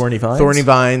 Vines, thorny vines? thorny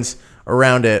vines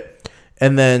around it,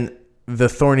 and then the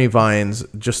thorny vines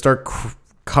just start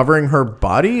covering her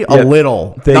body a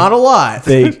little, not a lot.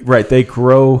 They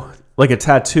grow like a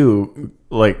tattoo,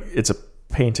 like it's a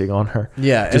painting on her.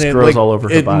 Yeah, just and grows like, all over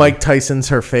her body. Mike Tyson's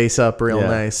her face up real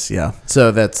nice. Yeah,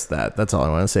 so that's all I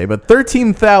want to say. But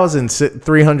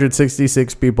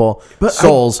 13,366 people,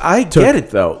 souls. I get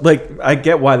it though. Like I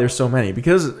get why there's so many,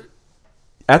 because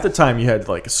at the time you had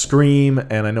like Scream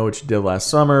and I Know What You Did Last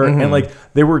Summer, and like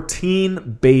there were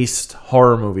teen-based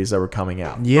horror movies that were coming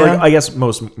out. Yeah, like, I guess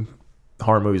most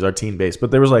horror movies are teen-based,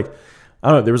 but there was like, I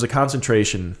don't know, there was a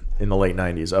concentration in the late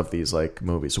 90s of these like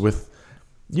movies with.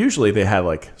 Usually they had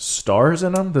like stars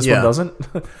in them. This one doesn't.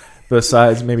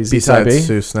 Besides maybe Z Type B.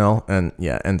 Sue Snell and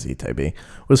Z Type B.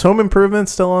 Was Home Improvement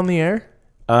still on the air?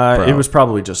 It was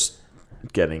probably just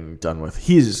getting done with.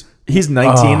 He's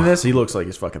 19 in this. He looks like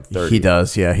he's fucking 30. He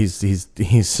does. Yeah,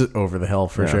 he's over the hill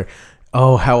for sure.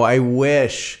 Oh, how I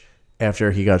wish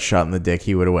after he got shot in the dick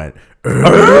he would have went.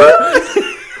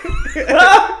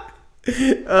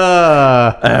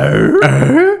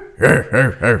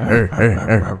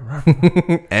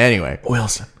 Anyway,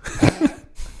 Wilson.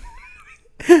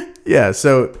 Yeah,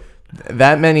 so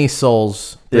that many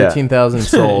souls, 13,000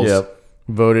 souls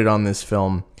voted on this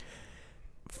film.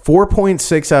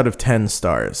 4.6 out of 10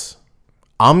 stars.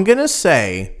 I'm going to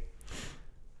say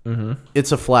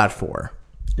it's a flat 4.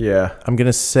 Yeah. I'm going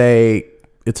to say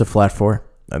it's a flat 4.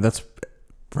 That's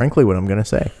frankly what I'm going to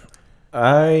say.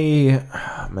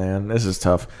 Man, this is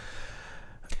tough.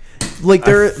 Like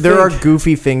there are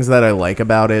goofy things that I like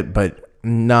about it, but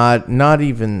not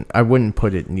even. I wouldn't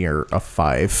put it near a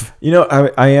 5. You know,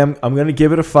 I'm going to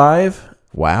give it a 5.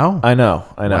 Wow. I know.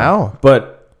 Wow.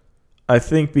 But I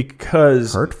think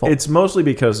because hurtful. It's mostly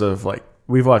because of like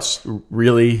we've watched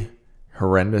really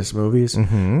horrendous movies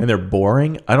and they're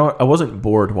boring. I wasn't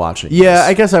bored watching. Yeah, this.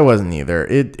 I guess I wasn't either.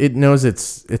 It knows it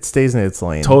stays in its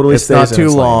lane. Totally, it's stays not in too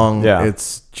its lane. long. Yeah,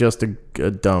 it's just a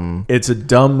dumb. It's a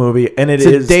dumb movie, and it's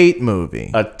a date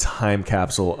movie, a time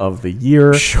capsule of the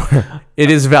year. Sure, it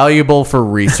is valuable for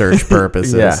research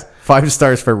purposes. Yeah, 5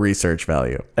 stars for research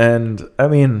value. And I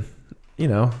mean, you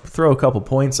know, throw a couple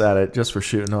points at it just for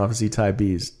shooting off Z Type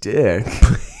B's dick.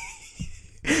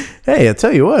 Hey, I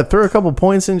tell you what, throw a couple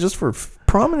points in just for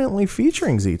prominently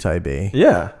featuring Z Type B.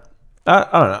 Yeah, I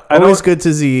don't know. Always good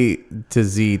to Z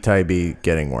Type B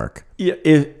getting work. Yeah,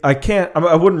 I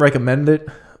wouldn't recommend it,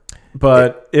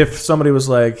 but if somebody was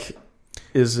like,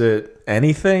 "Is it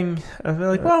anything?" I'd be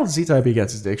like, "Well, Z Type B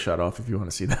gets his dick shot off if you want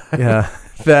to see that." Yeah,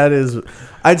 that is.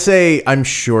 I'd say I'm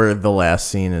sure the last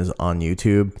scene is on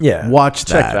YouTube. Yeah, watch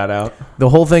that. Check that out. The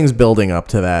whole thing's building up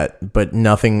to that, but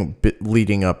nothing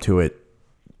leading up to it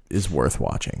is worth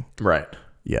watching. Right.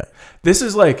 Yeah. This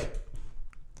is like,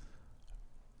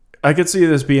 I could see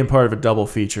this being part of a double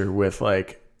feature with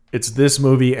like, it's this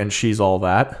movie and She's All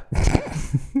That.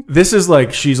 This is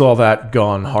like She's All That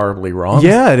gone horribly wrong.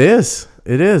 Yeah, it is.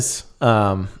 It is.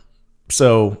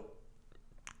 So,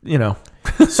 you know.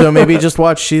 So maybe just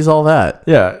watch She's All That.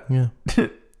 Yeah. Yeah.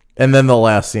 And then the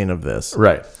last scene of this.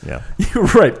 Right. Yeah. You're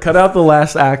right. Cut out the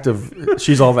last act of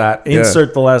She's All That.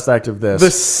 Insert the last act of this. The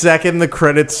second the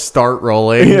credits start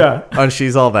rolling on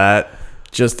She's All That,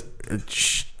 just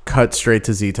cut straight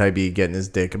to Z Type B getting his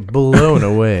dick blown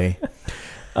away.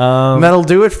 And that'll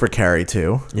do it for Carrie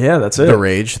 2. Yeah, that's it. The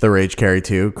Rage Carrie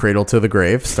 2, Cradle to the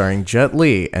Grave, starring Jet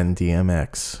Li and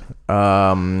DMX.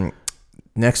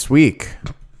 Next week.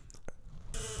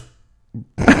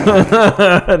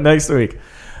 Next week.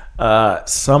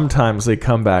 Sometimes they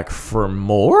come back for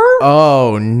more.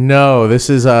 Oh no, this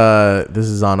is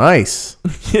on ice.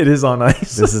 It is on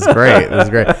ice. This is great.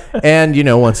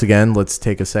 And once again, let's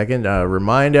take a second,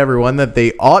 remind everyone that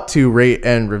they ought to rate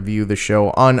and review the show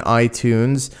on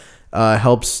iTunes.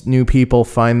 Helps new people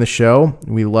find the show.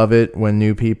 We love it when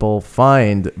new people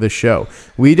find the show.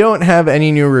 We don't have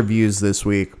any new reviews this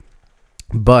week,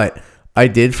 but I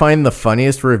did find the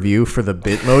funniest review for the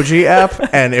Bitmoji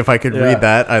app, and if I could read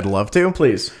that, I'd love to.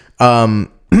 Please.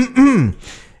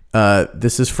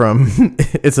 This is from,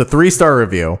 it's a 3-star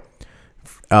review,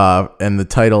 and the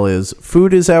title is,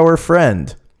 Food is Our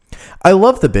Friend. I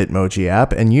love the Bitmoji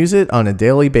app and use it on a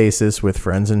daily basis with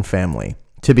friends and family.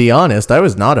 To be honest, I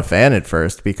was not a fan at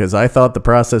first because I thought the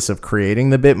process of creating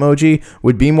the Bitmoji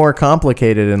would be more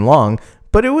complicated and long,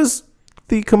 but it was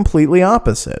the completely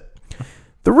opposite.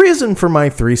 The reason for my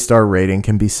 3-star rating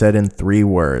can be said in 3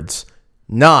 words.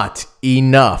 Not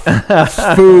enough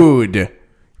food.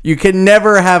 You can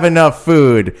never have enough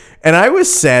food. And I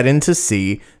was saddened to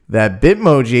see that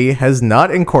Bitmoji has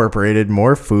not incorporated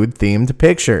more food-themed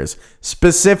pictures,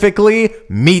 specifically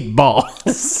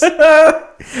meatballs.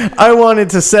 I wanted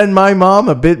to send my mom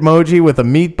a Bitmoji with a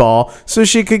meatball so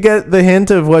she could get the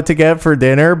hint of what to get for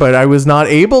dinner, but I was not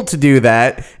able to do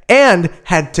that and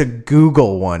had to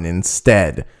Google one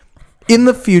instead. In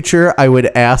the future, I would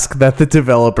ask that the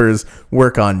developers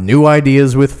work on new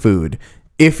ideas with food.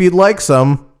 If you'd like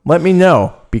some, let me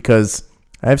know, because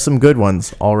I have some good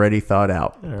ones already thought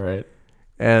out. All right.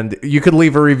 And you could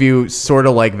leave a review sort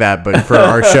of like that, but for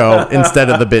our show instead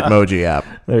of the Bitmoji app.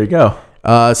 There you go.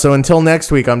 So until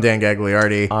next week, I'm Dan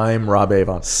Gagliardi. I'm Rob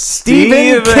Avon.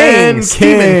 Stephen King.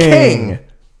 Stephen King.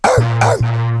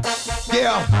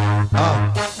 Yeah.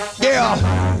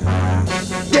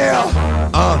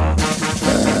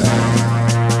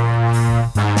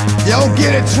 Yo,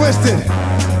 get it twisted.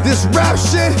 This rap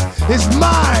shit is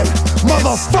mine,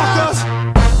 motherfuckers.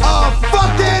 A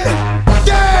fucking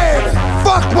game.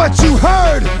 Fuck what you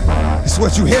heard. It's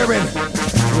what you hearing.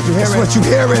 It's what you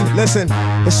hearing. Listen.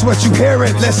 It's what you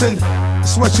hearing. Listen.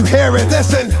 It's what you hearing.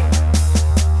 Listen.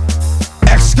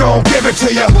 X gon' give it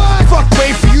to you. Fuck,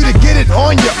 wait for you to get it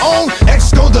on your own.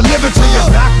 X gon' deliver to you.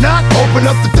 Knock, knock, open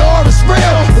up the door, it's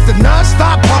real. With the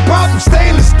non-stop pop out from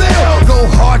stainless steel. Go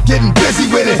hard, getting busy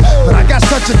with it. But I got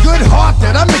such a good heart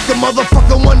that I make a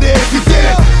motherfucker wonder if you did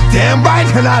it. Damn right,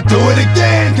 and I do it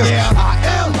again. Cause I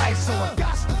am light, so I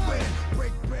got to win.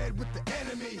 Break bread with the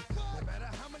enemy. No matter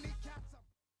how many cats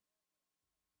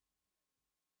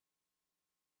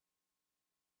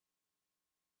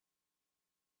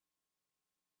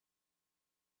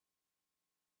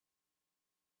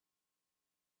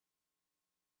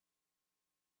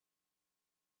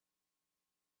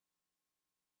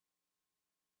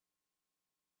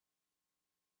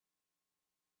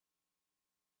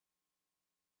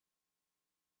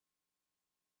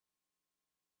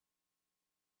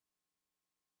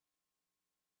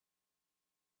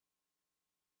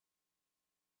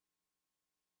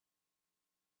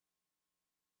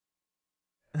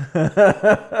Ha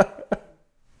ha ha.